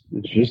 It's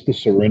just the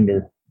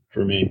surrender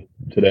for me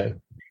today.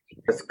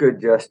 That's good,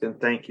 Justin.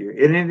 Thank you.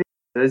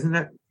 Isn't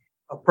it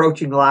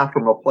approaching life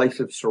from a place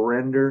of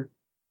surrender?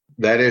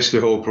 That is the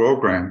whole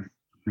program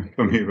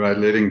for me, right?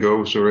 Letting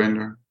go,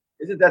 surrender.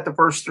 Isn't that the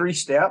first 3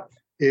 steps?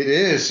 It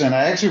is. And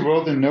I actually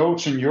wrote the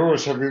notes in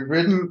yours.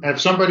 Have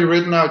somebody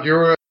written out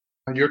your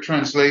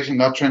translation,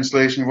 not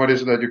translation? What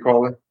is it that you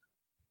call it?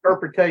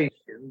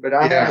 Interpretation. But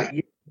I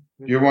haven't.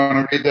 You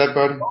want to read that,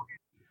 buddy?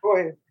 Go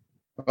ahead.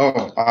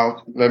 Oh,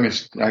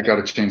 I got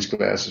to change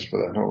glasses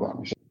for that. Hold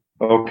on.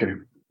 Okay.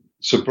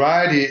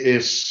 Sobriety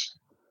is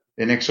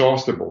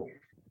inexhaustible.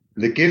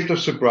 The gift of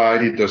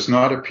sobriety does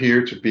not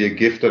appear to be a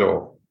gift at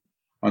all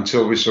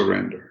until we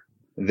surrender.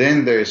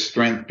 Then there is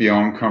strength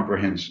beyond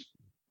comprehension.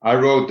 I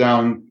wrote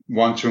down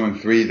 1, 2,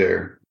 and 3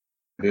 there.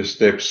 The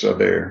steps are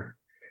there.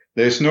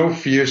 There's no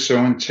fear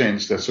so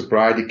intense that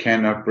sobriety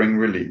cannot bring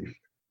relief.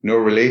 No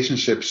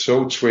relationship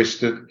so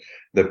twisted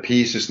that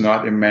peace is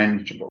not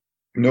imaginable.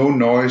 No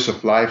noise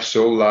of life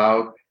so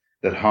loud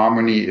that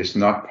harmony is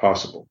not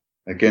possible.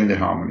 Again, the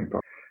harmony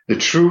part. The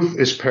truth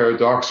is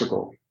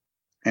paradoxical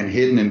and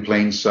hidden in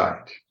plain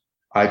sight.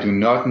 I do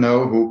not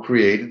know who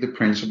created the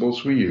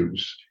principles we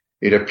use.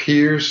 It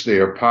appears they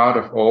are part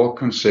of all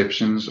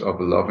conceptions of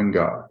a loving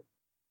God.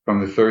 From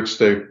the third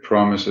step,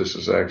 promises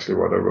is actually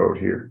what I wrote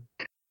here.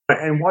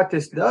 And what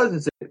this does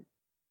is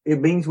it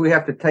means we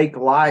have to take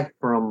life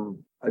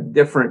from a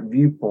different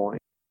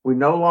viewpoint. We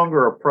no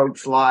longer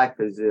approach life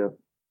as if,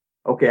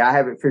 okay, I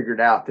have it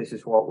figured out. This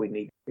is what we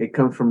need. It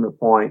comes from the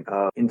point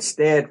of,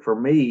 instead, for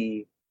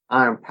me,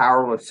 I am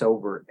powerless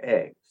over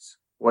X,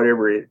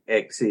 whatever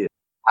X is.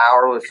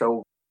 Powerless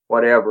over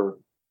whatever.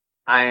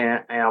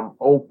 I am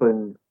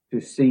open to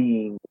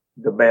seeing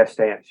the best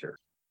answer.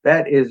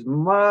 That is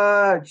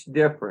much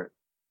different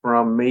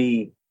from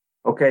me.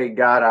 Okay,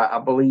 God, I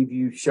believe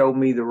you showed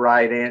me the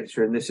right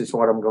answer and this is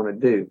what I'm going to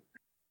do.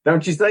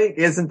 Don't you think?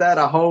 Isn't that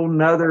a whole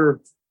another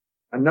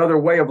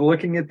way of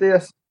looking at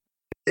this?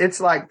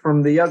 It's like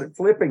from the other,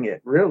 flipping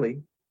it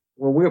really,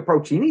 when we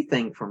approach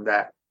anything from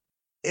that.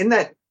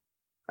 Isn't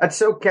that's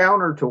so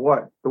counter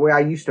to the way I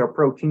used to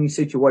approach any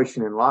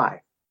situation in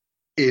life.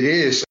 It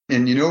is.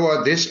 And you know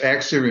what? This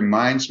actually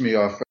reminds me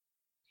of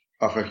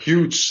a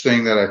huge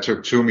thing that I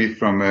took to me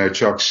from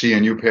Chuck C, A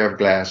New Pair of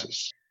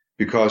Glasses,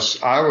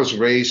 because I was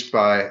raised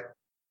by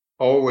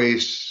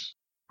always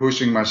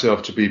pushing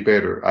myself to be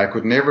better. I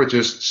could never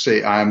just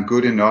say I'm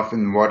good enough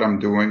in what I'm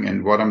doing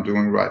and what I'm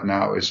doing right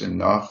now is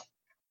enough.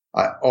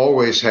 I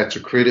always had to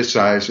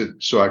criticize it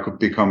so I could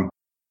become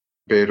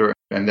better.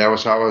 And that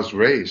was how I was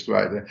raised,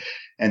 right?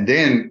 And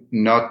then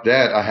not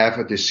that, I have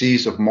a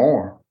disease of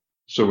more.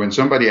 So when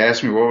somebody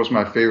asked me what was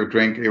my favorite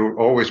drink, it would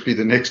always be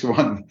the next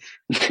one.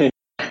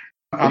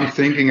 I'm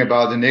thinking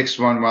about the next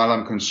one while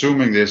I'm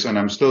consuming this, and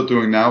I'm still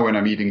doing now when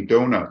I'm eating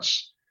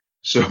donuts.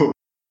 So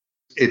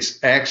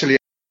it's actually,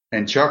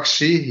 and Chuck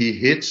C, he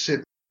hits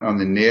it on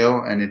the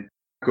nail, and it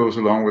goes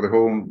along with the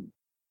whole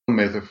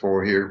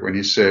metaphor here when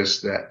he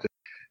says that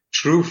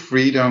true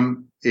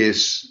freedom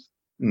is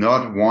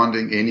not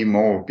wanting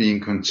anymore, being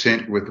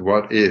content with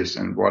what is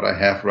and what I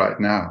have right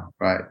now,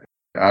 right?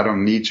 I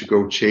don't need to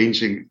go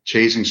chasing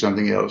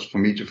something else for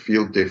me to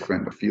feel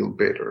different or feel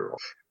better or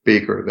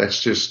bigger.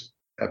 That's just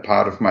a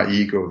part of my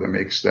ego that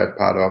makes that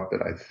part up,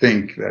 that I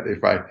think that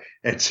if I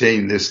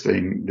attain this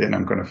thing, then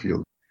I'm going to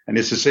feel. And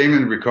it's the same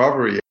in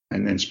recovery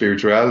and in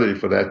spirituality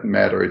for that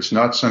matter. It's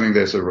not something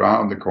that's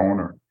around the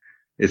corner.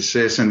 It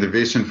says in the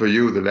vision for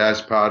you, the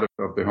last part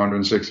of the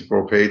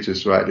 164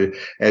 pages, right?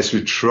 As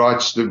we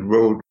trudge the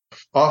road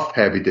of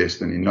happy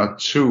destiny, not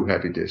to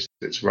happy destiny.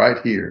 It's right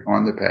here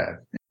on the path.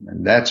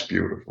 And that's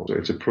beautiful. So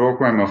it's a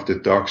program of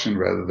deduction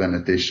rather than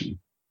addition.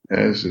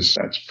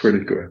 That's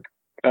pretty good.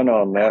 And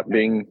on that,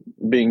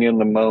 being in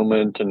the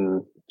moment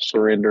and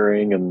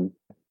surrendering and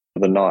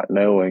the not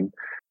knowing,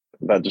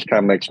 that just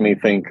kind of makes me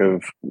think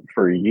of,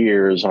 for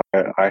years,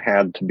 I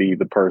had to be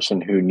the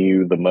person who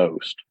knew the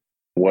most,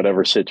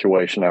 whatever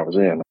situation I was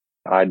in.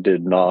 I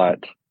did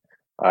not,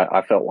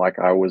 I felt like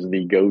I was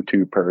the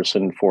go-to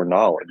person for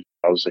knowledge.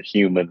 I was a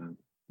human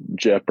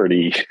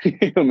Jeopardy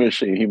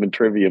machine, human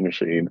trivia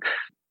machine.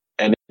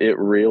 And it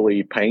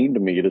really pained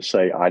me to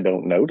say, I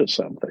don't know to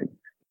something.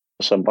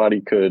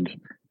 Somebody could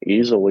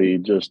easily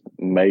just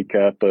make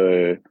up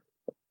the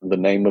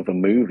name of a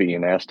movie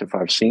and ask if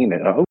I've seen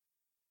it. Oh,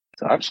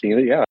 I've seen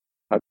it. Yeah.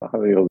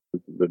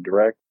 The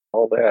direct,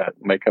 all that,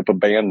 make up a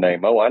band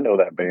name. Oh, I know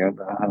that band.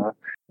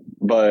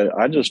 But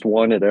I just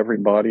wanted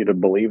everybody to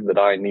believe that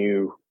I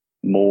knew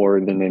more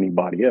than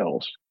anybody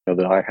else,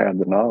 that I had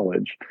the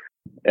knowledge.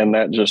 And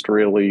that just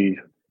really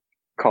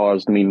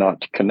caused me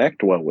not to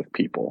connect well with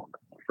people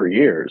for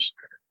years.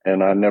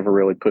 And I never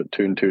really put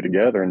two and two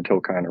together until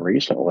kind of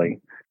recently.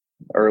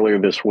 Earlier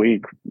this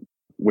week,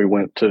 we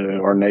went to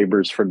our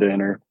neighbors for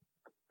dinner,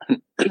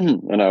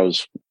 and I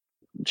was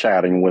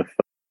chatting with,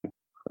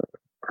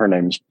 her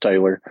name's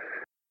Taylor,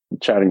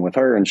 chatting with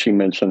her, and she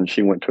mentioned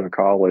she went to a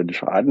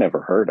college I'd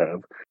never heard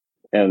of.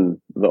 And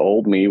the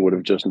old me would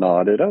have just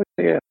nodded, oh,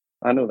 yeah,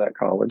 I know that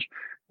college.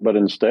 But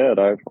instead,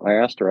 I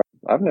asked her,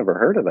 I've never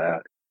heard of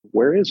that.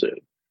 Where is it?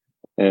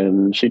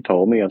 And she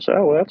told me. I said,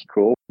 oh, well, that's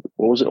cool.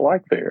 What was it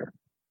like there?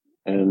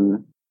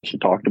 And she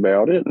talked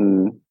about it,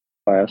 and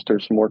I asked her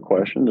some more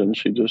questions, and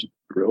she just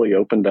really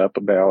opened up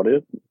about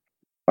it.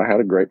 I had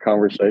a great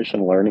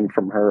conversation learning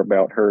from her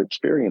about her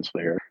experience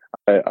there.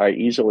 I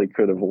easily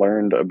could have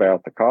learned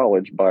about the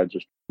college by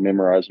just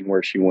memorizing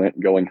where she went,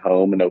 going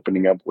home and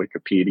opening up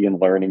Wikipedia and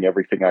learning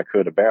everything I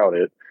could about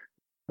it.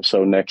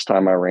 So next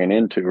time I ran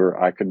into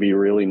her, I could be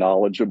really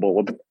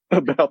knowledgeable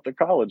about the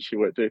college she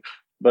went to.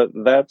 But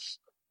that's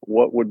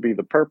what would be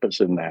the purpose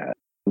in that.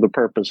 The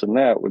purpose in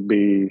that would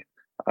be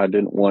I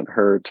didn't want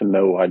her to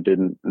know I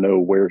didn't know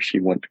where she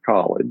went to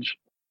college.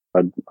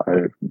 I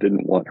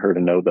didn't want her to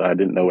know that I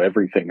didn't know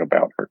everything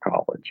about her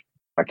college.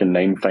 I can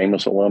name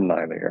famous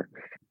alumni there,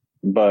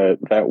 but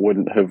that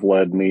wouldn't have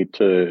led me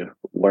to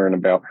learn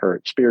about her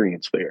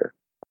experience there.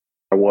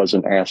 I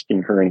wasn't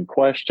asking her any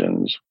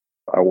questions.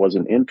 I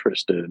wasn't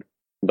interested.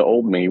 The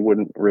old me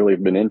wouldn't really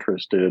have been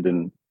interested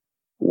in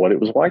what it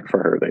was like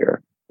for her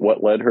there,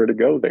 what led her to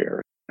go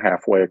there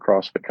halfway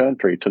across the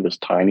country to this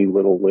tiny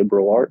little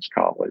liberal arts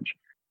college,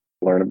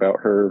 learn about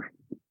her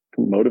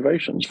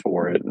motivations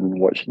for it and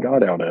what she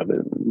got out of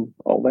it and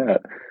all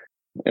that.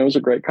 It was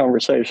a great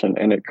conversation,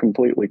 and it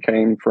completely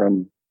came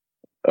from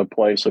a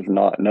place of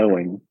not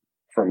knowing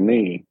from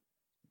me,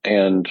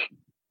 and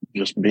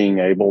just being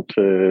able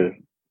to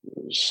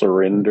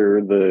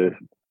surrender the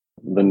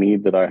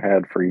need that I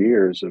had for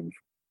years of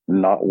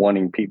not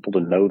wanting people to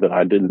know that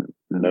I didn't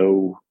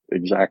know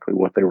exactly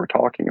what they were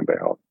talking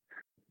about.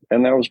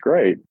 And that was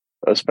great,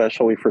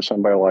 especially for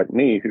somebody like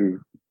me who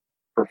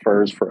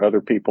prefers for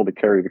other people to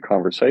carry the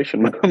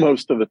conversation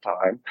most of the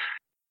time.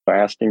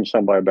 Asking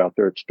somebody about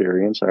their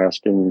experience,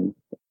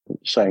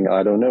 saying,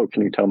 I don't know,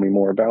 can you tell me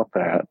more about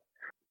that?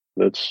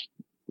 It's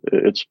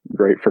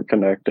great for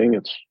connecting.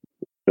 It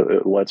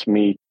lets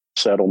me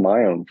settle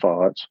my own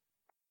thoughts.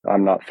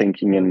 I'm not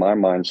thinking in my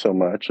mind so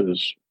much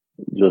as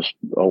just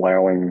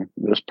allowing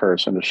this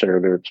person to share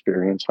their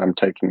experience. I'm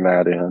taking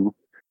that in.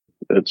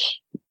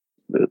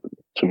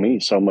 To me,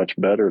 so much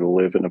better to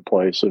live in a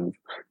place of,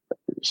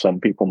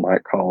 some people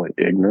might call it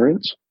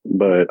ignorance,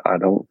 but I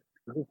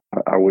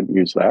wouldn't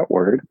use that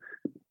word.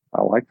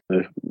 I like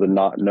the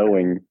not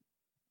knowing.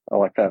 I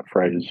like that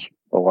phrase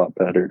a lot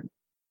better.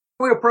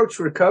 We approach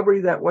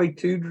recovery that way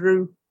too,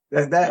 Drew.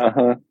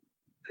 That's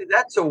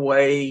a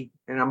way,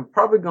 and I'm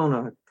probably going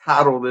to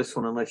title this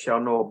one, unless y'all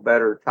know a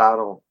better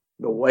title,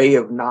 The Way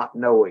of Not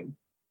Knowing.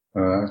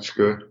 That's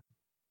good.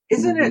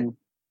 Isn't it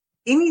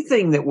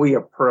anything that we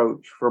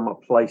approach from a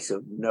place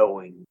of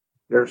knowing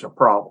there's a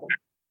problem?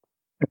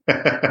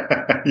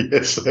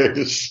 Yes, it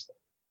is.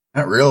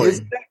 Not really.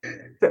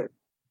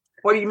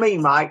 What do you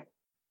mean, Mike?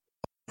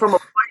 From a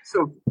place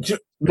of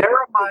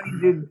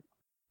narrow-minded,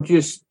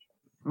 just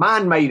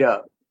mind made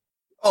up.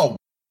 Oh,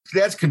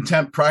 that's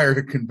contempt prior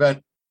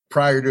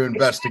to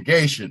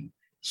investigation.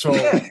 So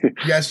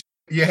yes,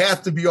 you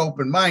have to be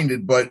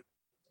open-minded, but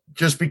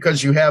just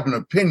because you have an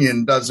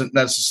opinion doesn't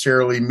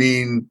necessarily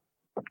mean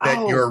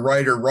that you're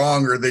right or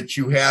wrong, or that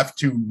you have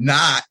to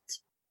not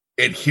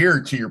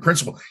adhere to your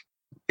principle.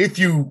 If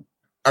you're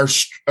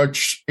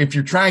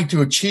trying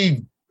to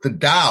achieve the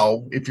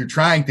Tao, if you're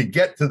trying to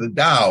get to the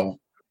Tao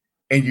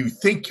and you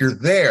think you're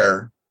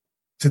there,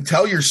 to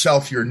tell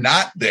yourself you're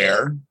not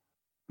there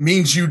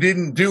means you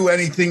didn't do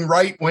anything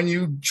right when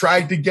you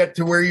tried to get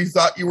to where you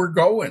thought you were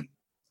going.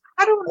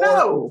 I don't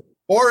know.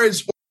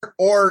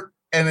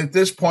 And at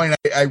this point,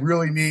 I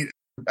really need,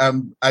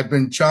 I've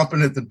been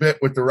chomping at the bit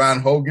with the Ron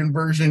Hogan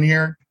version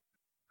here.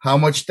 How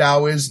much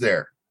Tao is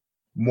there?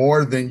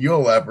 More than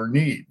you'll ever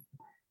need.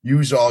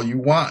 Use all you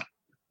want.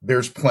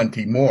 There's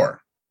plenty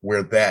more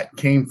where that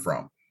came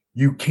from.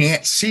 You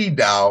can't see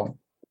Tao,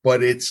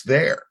 but it's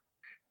there.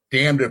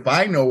 Damned if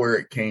I know where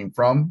it came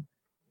from.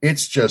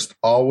 It's just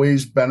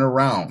always been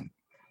around.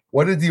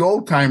 What did the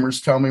old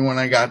timers tell me when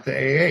I got to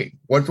AA?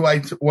 What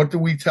do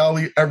we tell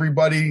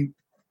everybody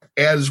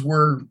as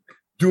we're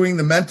doing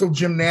the mental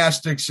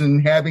gymnastics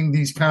and having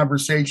these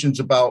conversations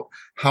about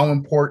how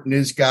important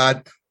is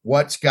God,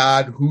 what's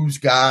God, who's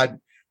God?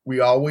 We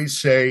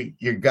always say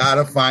you got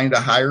to find a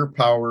higher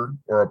power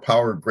or a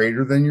power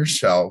greater than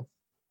yourself,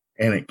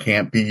 and it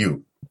can't be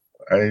you.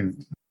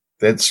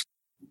 It's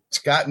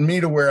gotten me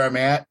to where I'm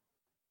at.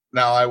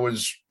 Now, I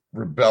was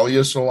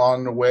rebellious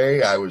along the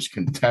way. I was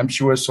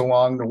contemptuous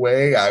along the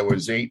way. I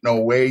was, ain't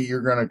no way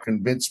you're going to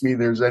convince me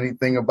there's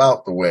anything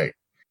about the way.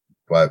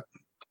 But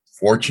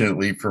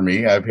fortunately for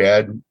me, I've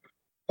had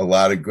a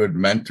lot of good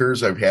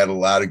mentors. I've had a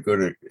lot of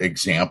good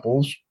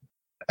examples.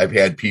 I've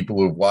had people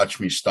who have watched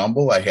me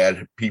stumble. I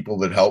had people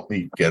that helped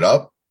me get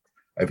up.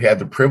 I've had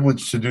the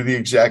privilege to do the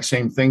exact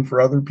same thing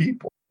for other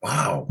people.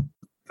 Wow.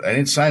 I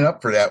didn't sign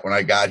up for that when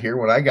I got here.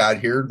 When I got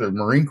here, the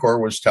Marine Corps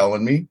was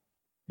telling me,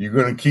 you're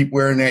going to keep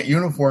wearing that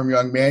uniform,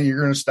 young man.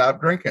 You're going to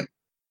stop drinking.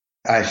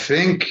 I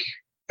think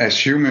as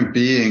human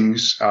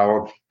beings,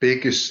 our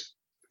biggest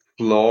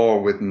flaw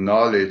with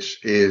knowledge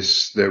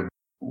is that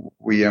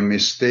we are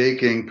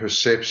mistaking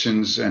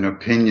perceptions and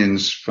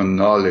opinions for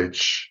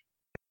knowledge.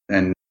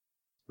 And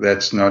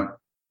that's not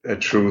a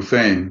true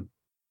thing.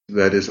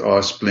 That is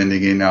us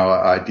blending in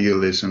our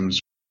idealisms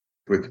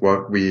with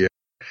how we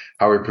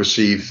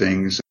perceive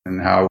things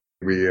and how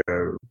we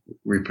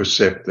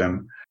perceive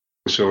them.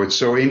 So it's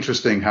so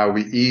interesting how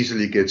we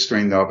easily get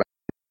strained up. I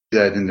see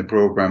that in the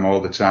program all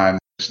the time.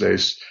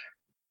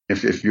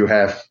 If you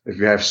have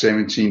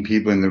 17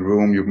 people in the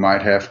room, you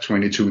might have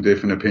 22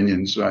 different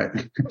opinions, right?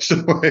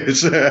 So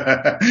it's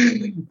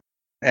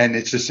and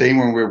it's the same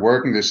when we're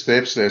working the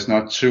steps. There's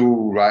not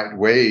two right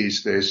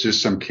ways. There's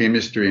just some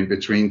chemistry in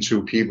between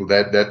two people.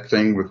 That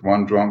thing with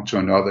one drunk to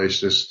another is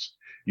just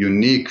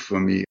unique for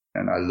me,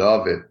 and I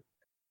love it.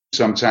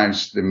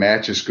 Sometimes the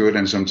match is good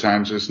and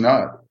sometimes it's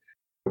not.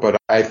 But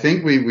I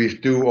think we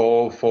do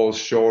all fall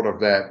short of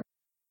that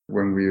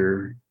when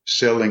we're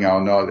selling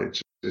our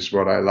knowledge, is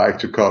what I like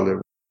to call it.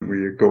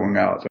 We're going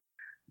out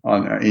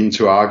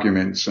into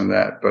arguments and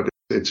that, but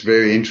it's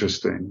very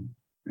interesting.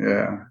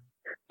 Yeah.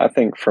 I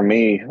think for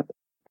me,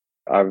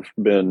 I've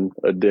been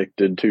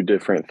addicted to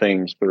different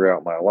things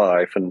throughout my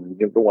life. And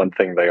the one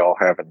thing they all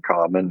have in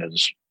common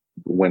is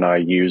when I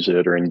use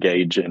it or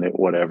engage in it,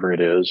 whatever it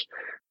is,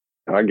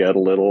 I get a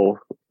little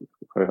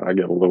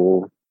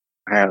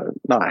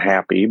not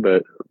happy,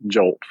 but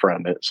jolt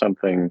from it.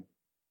 Something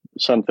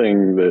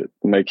that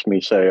makes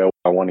me say, oh,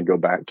 I want to go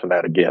back to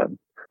that again.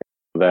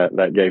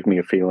 That gave me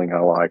a feeling I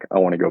like. I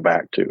want to go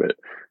back to it.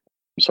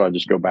 So I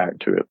just go back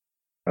to it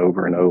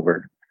over and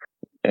over.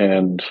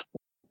 And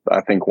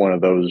I think one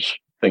of those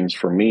things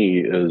for me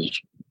is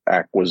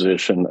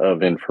acquisition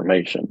of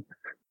information.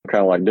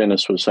 Kind of like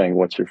Dennis was saying,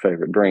 what's your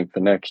favorite drink? The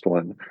next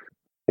one.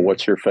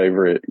 What's your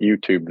favorite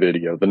YouTube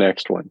video? The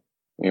next one.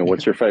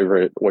 What's your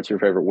favorite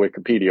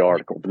Wikipedia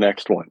article? The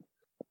next one.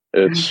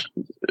 It's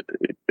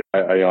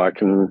I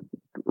can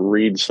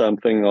read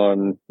something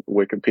on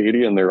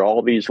Wikipedia and there are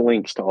all these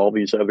links to all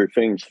these other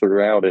things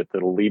throughout it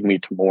that'll lead me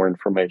to more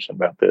information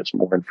about this,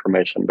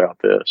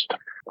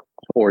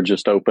 or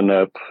just open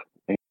up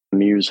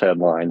news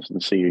headlines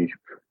and see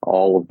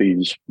all of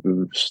these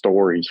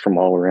stories from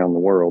all around the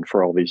world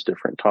for all these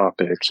different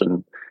topics.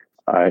 And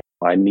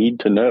I need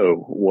to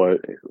know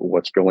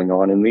what's going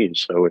on in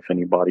these. So if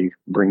anybody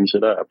brings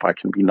it up, I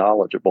can be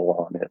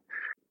knowledgeable on it.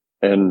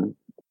 And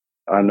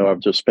I know I've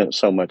just spent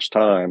so much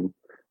time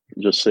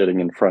just sitting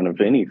in front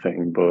of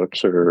anything,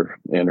 books or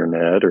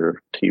internet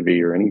or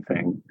TV or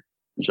anything,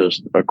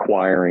 just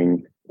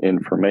acquiring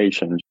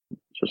information.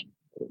 Just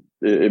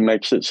it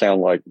makes it sound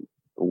like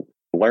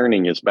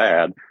learning is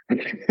bad,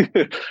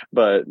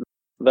 but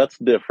that's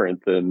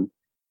different than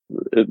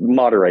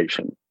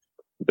moderation.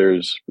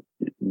 There's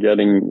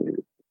getting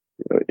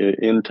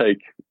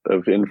intake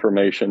of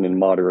information in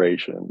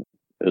moderation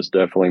is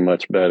definitely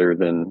much better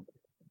than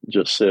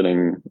just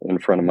sitting in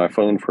front of my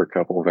phone for a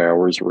couple of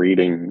hours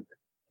reading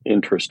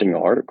interesting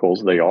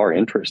articles. They are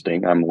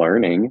interesting. I'm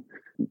learning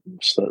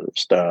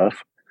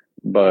stuff,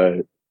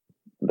 but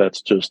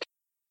that's just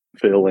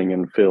filling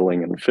and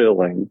filling and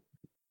filling,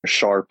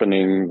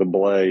 sharpening the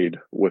blade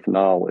with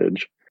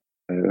knowledge,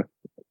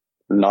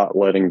 not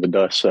letting the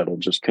dust settle,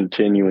 just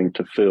continuing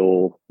to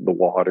fill the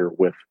water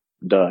with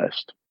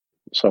dust.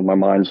 So my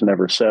mind's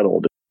never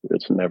settled.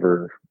 It's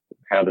never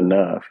had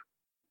enough.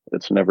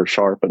 It's never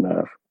sharp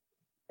enough.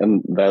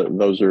 And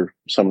those are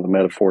some of the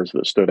metaphors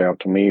that stood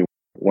out to me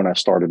when I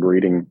started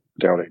reading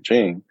Tao Te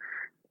Ching.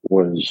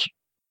 Was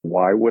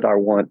why would I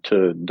want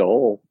to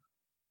dull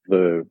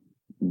the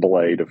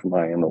blade of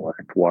my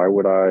intellect? Why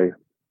would I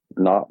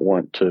not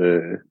want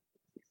to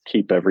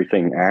keep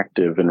everything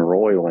active and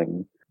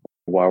roiling?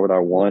 Why would I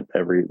want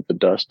the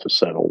dust to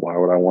settle? Why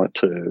would I want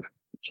to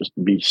just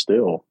be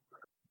still?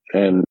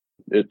 And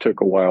it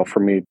took a while for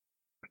me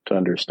to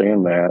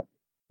understand that.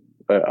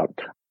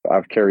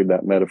 I've carried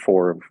that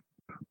metaphor of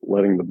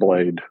letting the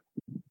blade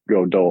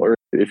go dull. Or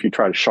if you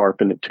try to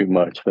sharpen it too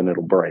much, then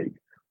it'll break.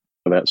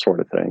 That sort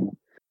of thing.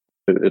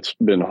 It's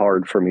been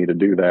hard for me to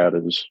do that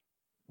as,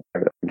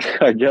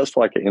 I guess,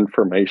 like an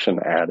information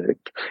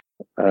addict.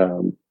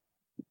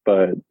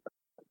 But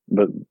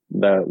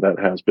that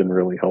has been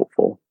really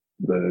helpful.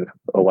 The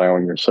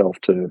allowing yourself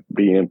to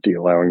be empty,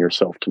 allowing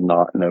yourself to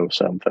not know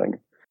something.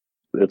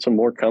 It's a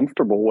more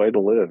comfortable way to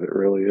live. It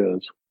really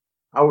is.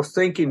 I was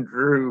thinking,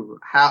 Drew,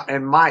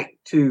 and Mike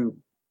too.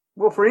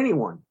 Well, for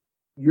anyone,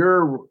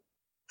 you're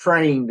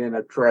trained in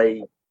a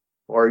trade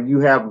or you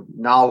have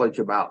knowledge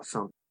about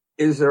something.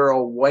 Is there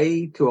a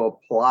way to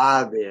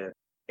apply this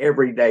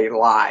everyday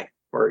life?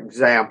 For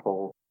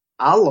example,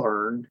 I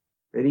learned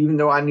that even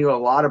though I knew a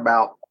lot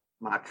about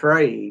my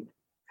trade,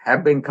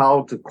 have been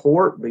called to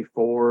court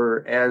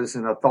before as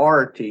an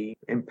authority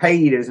and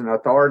paid as an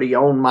authority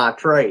on my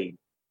trade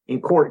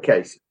in court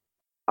cases.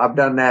 I've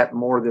done that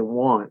more than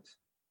once.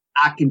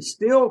 I can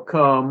still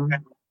come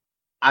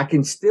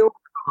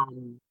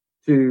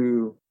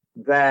to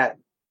that,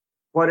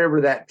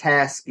 whatever that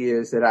task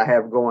is that I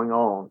have going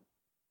on,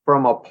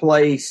 from a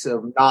place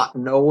of not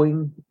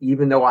knowing,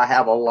 even though I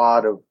have a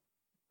lot of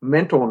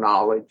mental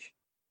knowledge.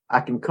 I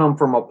can come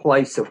from a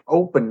place of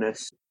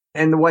openness.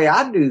 And the way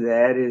I do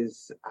that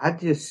is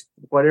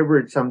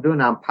whatever I'm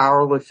doing, I'm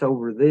powerless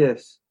over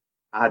this.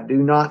 I do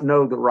not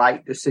know the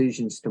right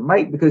decisions to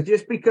make, because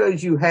just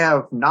because you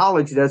have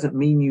knowledge doesn't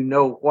mean you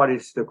know what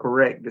is the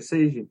correct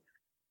decision.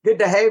 Good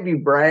to have you,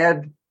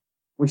 Brad.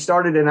 We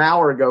started an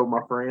hour ago,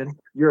 my friend.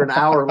 You're an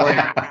hour late.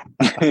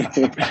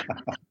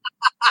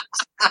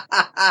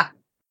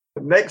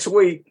 Next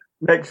week,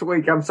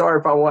 I'm sorry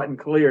if I wasn't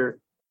clear.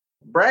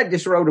 Brad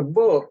just wrote a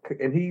book,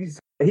 and he's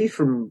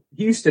from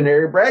Houston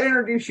area. Brad,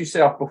 introduce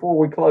yourself before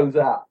we close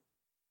out.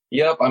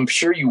 Yep, I'm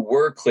sure you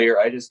were clear.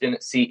 I just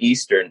didn't see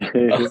Eastern.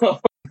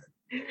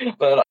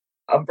 But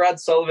I'm Brad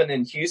Sullivan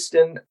in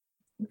Houston,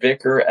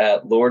 vicar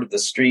at Lord of the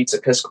Streets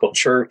Episcopal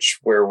Church,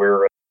 where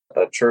we're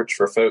a church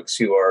for folks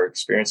who are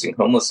experiencing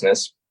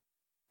homelessness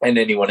and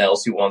anyone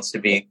else who wants to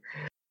be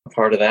a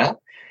part of that.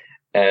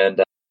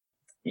 And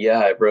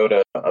I wrote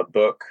a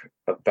book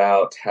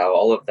about how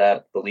all of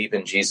that believe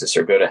in Jesus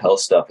or go to hell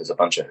stuff is a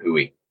bunch of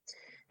hooey.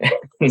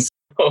 And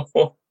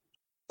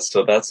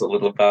so that's a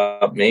little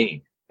about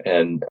me.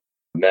 And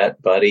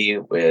met Buddy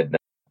with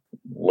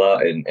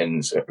love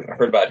and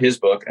heard about his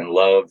book and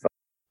love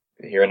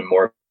hearing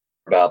more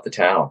about the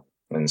town.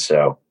 And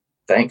so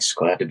thanks.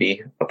 Glad to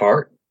be a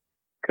part.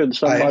 Could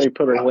somebody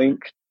put a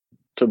link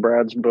to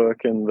Brad's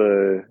book in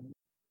the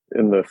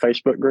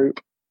Facebook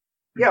group?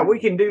 Yeah, we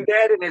can do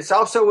that. And it's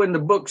also in the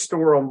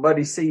bookstore on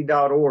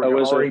buddyc.org. Oh,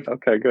 is it?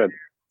 Okay, good.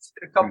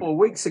 A couple of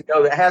weeks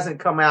ago that hasn't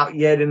come out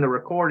yet in the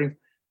recording.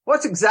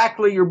 What's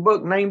exactly your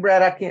book name,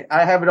 Brad?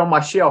 I have it on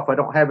my shelf. I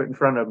don't have it in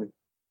front of me.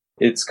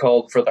 It's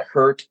called For the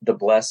Hurt, the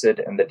Blessed,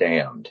 and the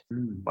Damned.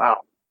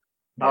 Wow.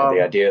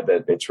 The idea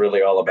that it's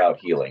really all about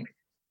healing.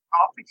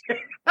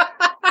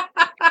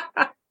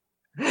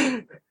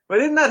 But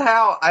isn't that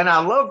how, and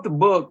I love the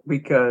book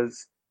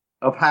because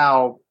of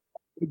how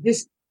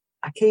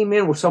I came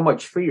in with so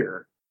much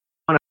fear.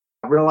 When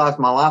I realized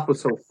my life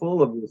was so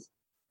full of this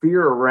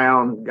fear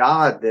around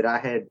God that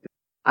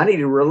I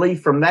needed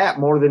relief from that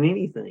more than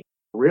anything,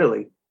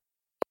 really.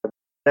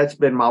 That's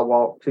been my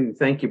walk too.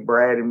 Thank you,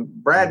 Brad. And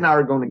Brad and I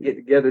are going to get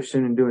together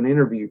soon and do an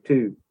interview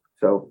too.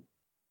 So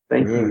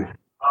thank you.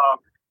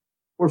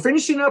 We're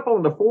finishing up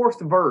on the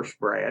 4th verse,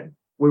 Brad.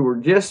 We were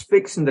just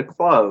fixing to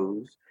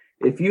close.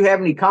 If you have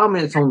any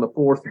comments on the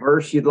 4th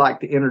verse you'd like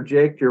to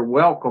interject, you're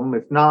welcome.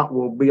 If not,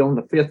 we'll be on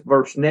the 5th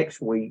verse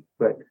next week.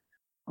 But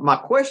my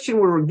question,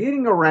 we were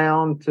getting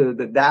around to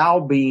the Tao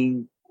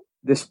being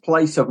this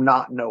place of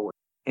not knowing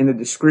and the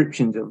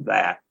descriptions of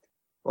that,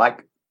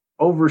 like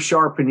over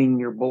sharpening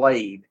your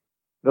blade,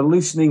 the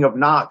loosening of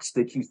knots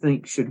that you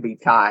think should be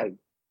tied,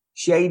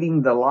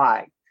 shading the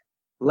light,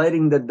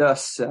 letting the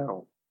dust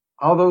settle.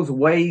 All those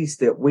ways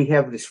that we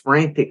have this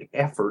frantic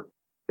effort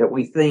that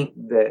we think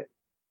that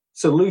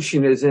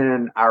solution is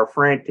in our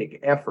frantic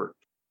effort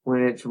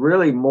when it's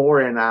really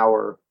more in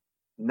our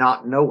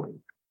not knowing.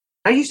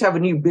 I used to have a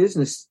new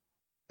business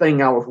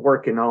thing I was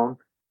working on,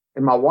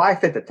 and my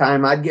wife at the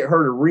time, I'd get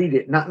her to read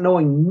it, not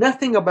knowing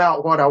nothing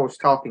about what I was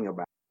talking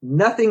about,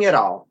 nothing at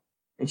all.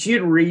 And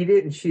she'd read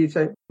it and she'd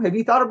say, have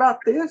you thought about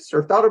this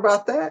or thought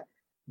about that?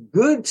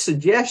 Good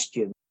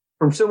suggestion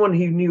from someone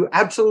who knew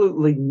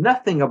absolutely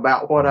nothing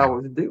about what I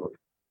was doing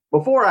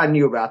before I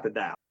knew about the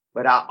Tao.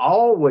 But I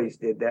always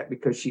did that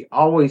because she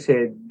always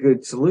had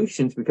good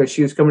solutions because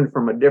she was coming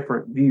from a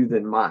different view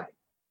than mine.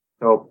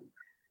 So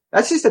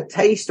that's just a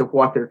taste of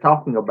what they're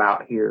talking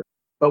about here.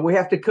 But we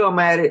have to come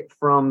at it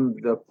from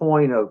the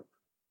point of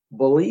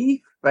belief,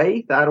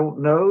 faith. I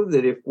don't know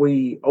that if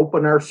we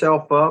open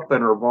ourselves up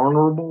and are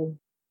vulnerable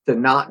to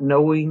not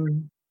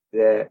knowing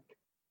that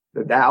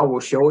the Tao will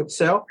show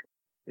itself.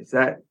 Is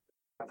that,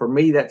 for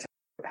me, that's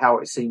how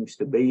it seems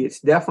to be. It's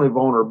definitely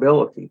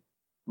vulnerability.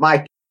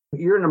 Mike,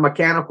 you're in the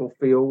mechanical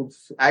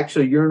fields.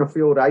 Actually, you're in a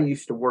field I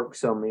used to work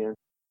some in.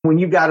 When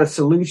you've got a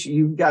solution,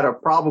 you've got a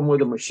problem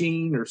with a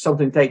machine or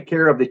something to take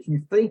care of that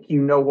you think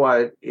you know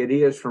what it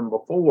is from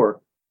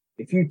before.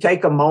 If you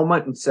take a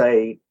moment and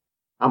say,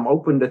 I'm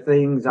open to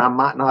things I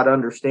might not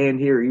understand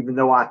here, even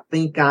though I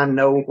think I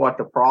know what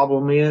the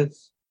problem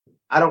is.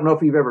 I don't know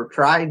if you've ever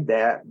tried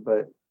that,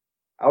 but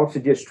I would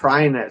suggest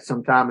trying that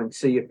sometime and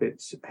see if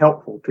it's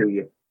helpful to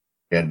you.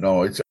 Yeah,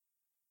 no,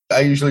 I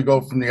usually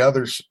go from the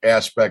other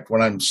aspect.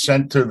 When I'm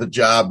sent to the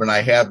job and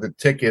I have the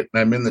ticket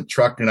and I'm in the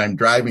truck and I'm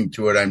driving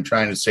to it, I'm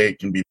trying to say it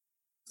can be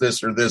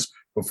this or this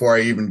before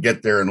I even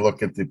get there and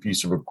look at the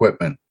piece of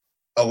equipment.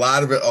 A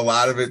lot of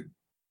it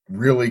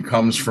really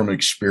comes from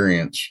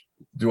experience.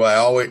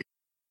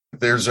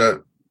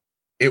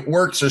 It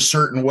works a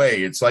certain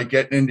way. It's like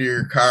getting into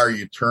your car,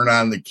 you turn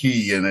on the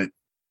key and it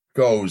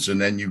goes and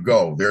then you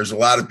go. There's a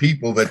lot of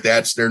people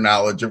that's their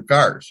knowledge of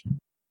cars.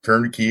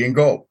 Turn the key and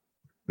go.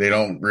 They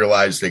don't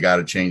realize they got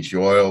to change the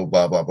oil,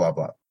 blah, blah, blah,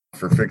 blah.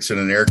 For fixing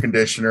an air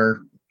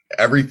conditioner,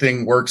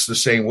 everything works the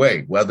same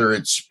way, whether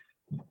it's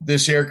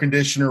this air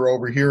conditioner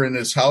over here in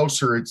this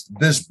house or it's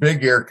this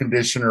big air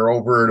conditioner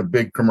over at a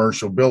big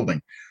commercial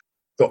building.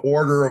 The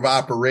order of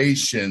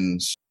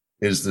operations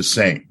is the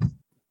same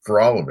for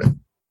all of it.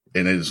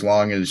 And as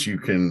long as you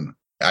can,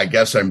 I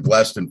guess I'm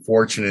blessed and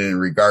fortunate in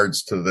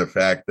regards to the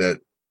fact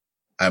that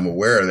I'm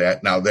aware of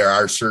that. Now, there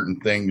are certain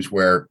things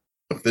where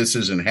if this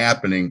isn't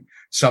happening,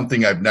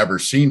 something I've never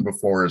seen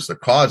before is the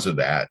cause of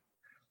that.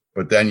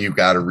 But then you've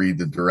got to read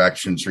the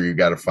directions or you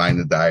got to find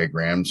the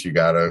diagrams.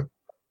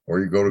 Or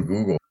you go to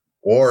Google.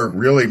 Or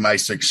really my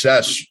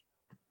success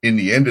in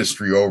the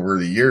industry over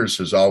the years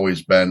has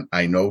always been,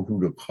 I know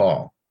who to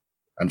call.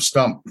 I'm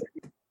stumped.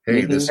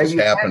 Hey, this is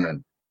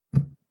happening.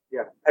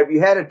 Yeah. Have you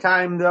had a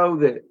time, though,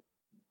 that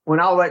when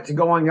all that's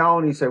going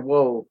on, you say,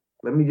 whoa,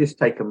 let me just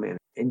take a minute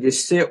and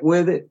just sit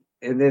with it,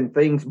 and then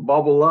things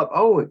bubble up.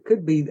 Oh, it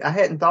could be, I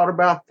hadn't thought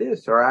about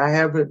this, or I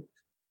haven't.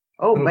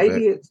 Oh,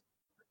 maybe it's.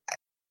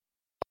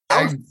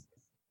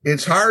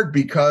 It's hard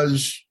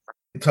because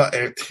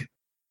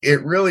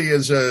it really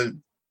is a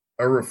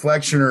a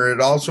reflection, or it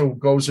also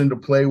goes into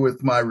play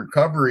with my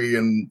recovery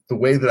and the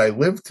way that I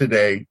live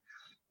today,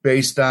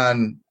 based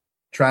on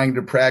trying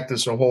to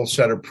practice a whole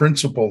set of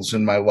principles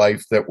in my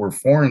life that were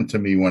foreign to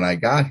me when I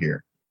got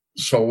here.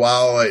 So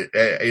while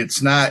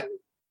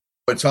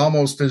it's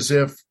almost as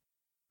if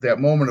that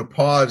moment of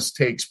pause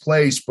takes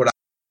place, but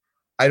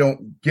I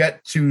don't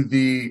get to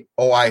the,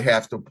 I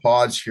have to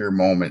pause here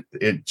moment.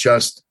 It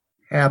just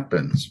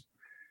happens.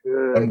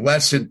 Good.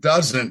 Unless it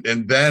doesn't,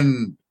 and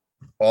then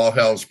all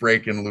hell's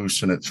breaking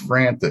loose and it's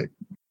frantic.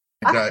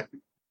 I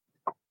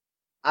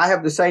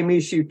have the same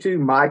issue too,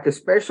 Mike,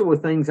 especially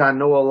with things I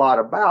know a lot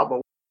about.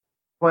 But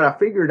what I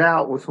figured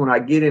out was when I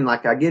get in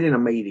a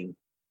meeting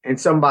and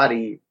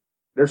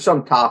there's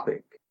some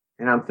topic,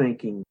 and I'm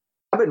thinking,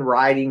 I've been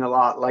writing a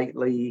lot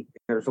lately.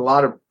 There's a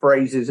lot of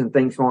phrases and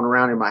things going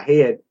around in my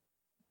head.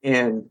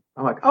 And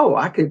I'm like,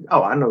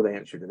 I know the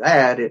answer to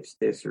that. It's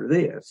this or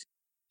this.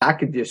 I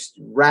could just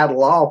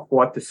rattle off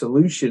what the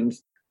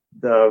solutions,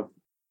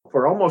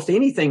 for almost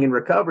anything in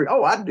recovery.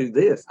 I'd do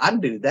this.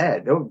 I'd do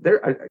that.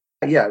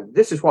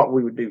 This is what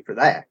we would do for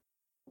that.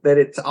 That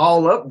it's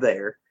all up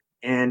there.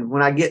 And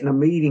when I get in a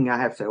meeting, I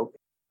have to say, okay,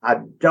 I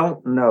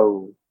don't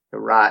know the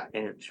right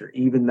answer,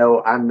 even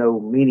though I know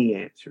many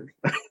answers.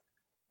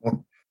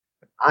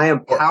 I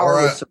am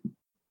powerless.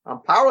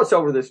 I'm powerless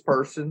over this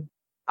person.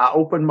 I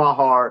open my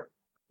heart.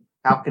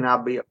 How can I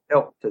be of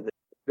help to them?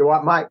 Do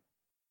what, Mike?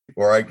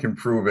 Or I can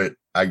prove it.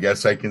 I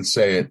guess I can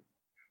say it.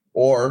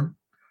 Or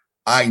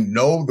I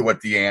know what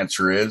the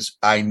answer is.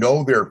 I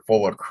know they're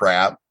full of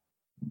crap.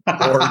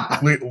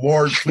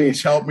 Lord,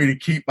 please help me to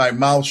keep my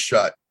mouth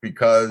shut,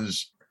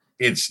 because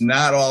it's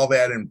not all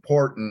that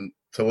important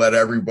to let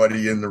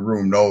everybody in the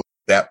room know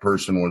that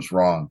person was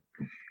wrong.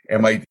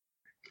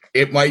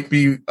 It might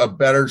be a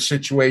better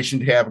situation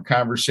to have a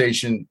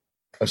conversation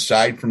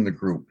aside from the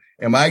group.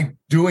 Am I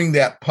doing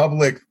that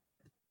public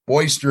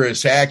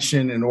boisterous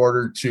action in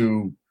order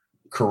to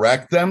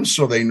correct them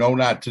so they know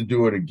not to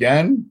do it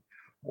again?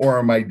 Or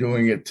am I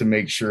doing it to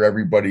make sure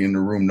everybody in the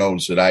room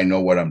knows that I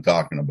know what I'm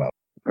talking about?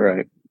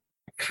 Right.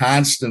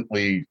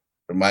 Constantly,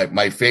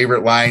 my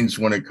favorite lines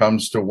when it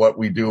comes to what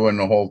we do in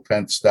the whole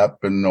 10th step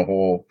and the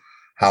whole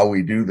how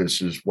we do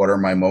this is, what are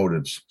my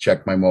motives?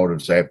 Check my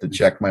motives. I have to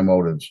check my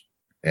motives.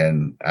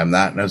 And I'm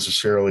not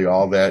necessarily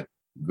all that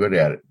good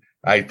at it.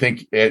 I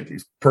think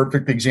it's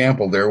perfect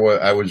example.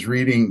 I was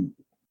reading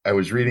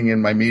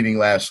in my meeting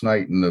last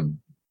night, and the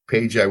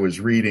page I was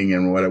reading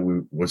and what I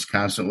was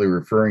constantly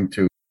referring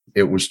to,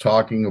 it was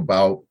talking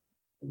about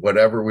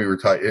whatever we were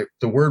talking.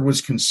 The word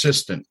was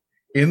consistent.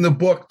 In the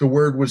book, the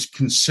word was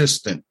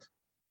consistent,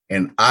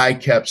 and I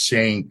kept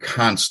saying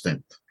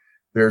constant.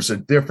 There's a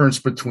difference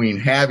between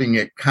having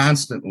it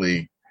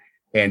constantly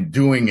and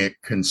doing it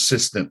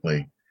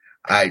consistently.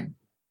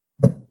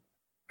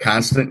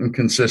 Constant and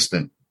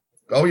consistent.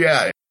 Oh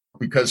yeah,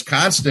 because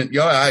constant,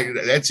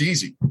 that's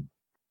easy.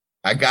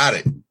 I got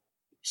it.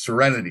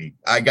 Serenity,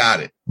 I got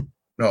it.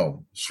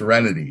 No,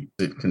 serenity,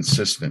 is it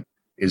consistent?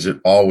 Is it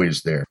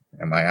always there?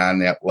 Am I on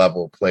that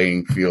level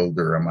playing field,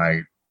 or am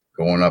I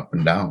going up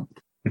and down?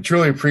 I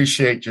truly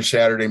appreciate your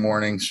Saturday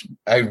mornings.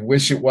 I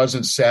wish it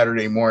wasn't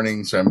Saturday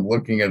mornings. I'm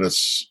looking at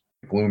us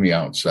gloomy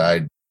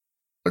outside.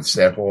 It's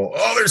that whole,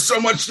 there's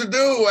so much to do.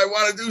 I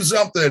want to do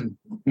something.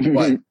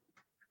 But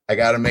I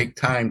got to make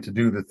time to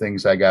do the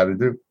things I got to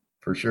do,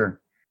 for sure.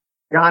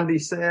 Gandhi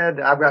said,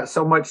 I've got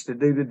so much to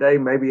do today,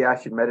 maybe I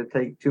should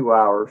meditate 2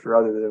 hours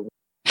rather than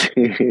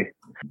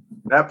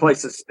that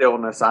place of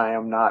stillness I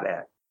am not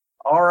at.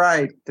 All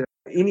right.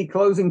 Any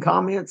closing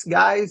comments,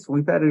 guys?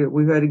 We've had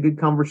a good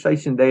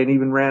conversation today and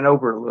even ran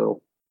over a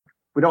little.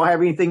 If we don't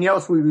have anything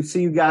else, we will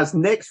see you guys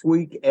next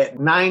week at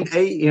 9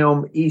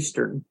 a.m.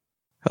 Eastern.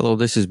 Hello,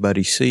 this is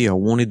Buddy C. I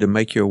wanted to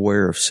make you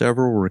aware of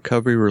several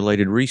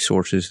recovery-related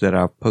resources that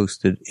I've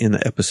posted in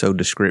the episode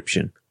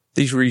description.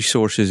 These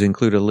resources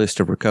include a list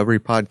of recovery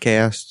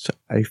podcasts,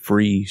 a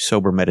free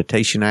sober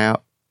meditation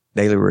app,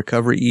 daily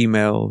recovery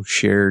email,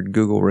 shared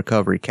Google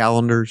recovery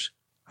calendars.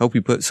 Hope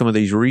you put some of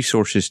these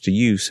resources to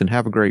use and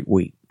have a great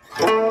week.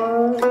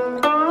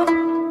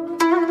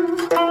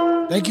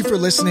 Thank you for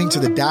listening to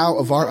the Tao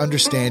of Our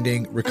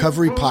Understanding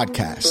Recovery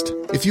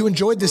Podcast. If you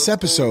enjoyed this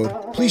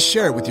episode, please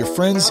share it with your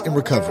friends in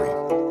recovery.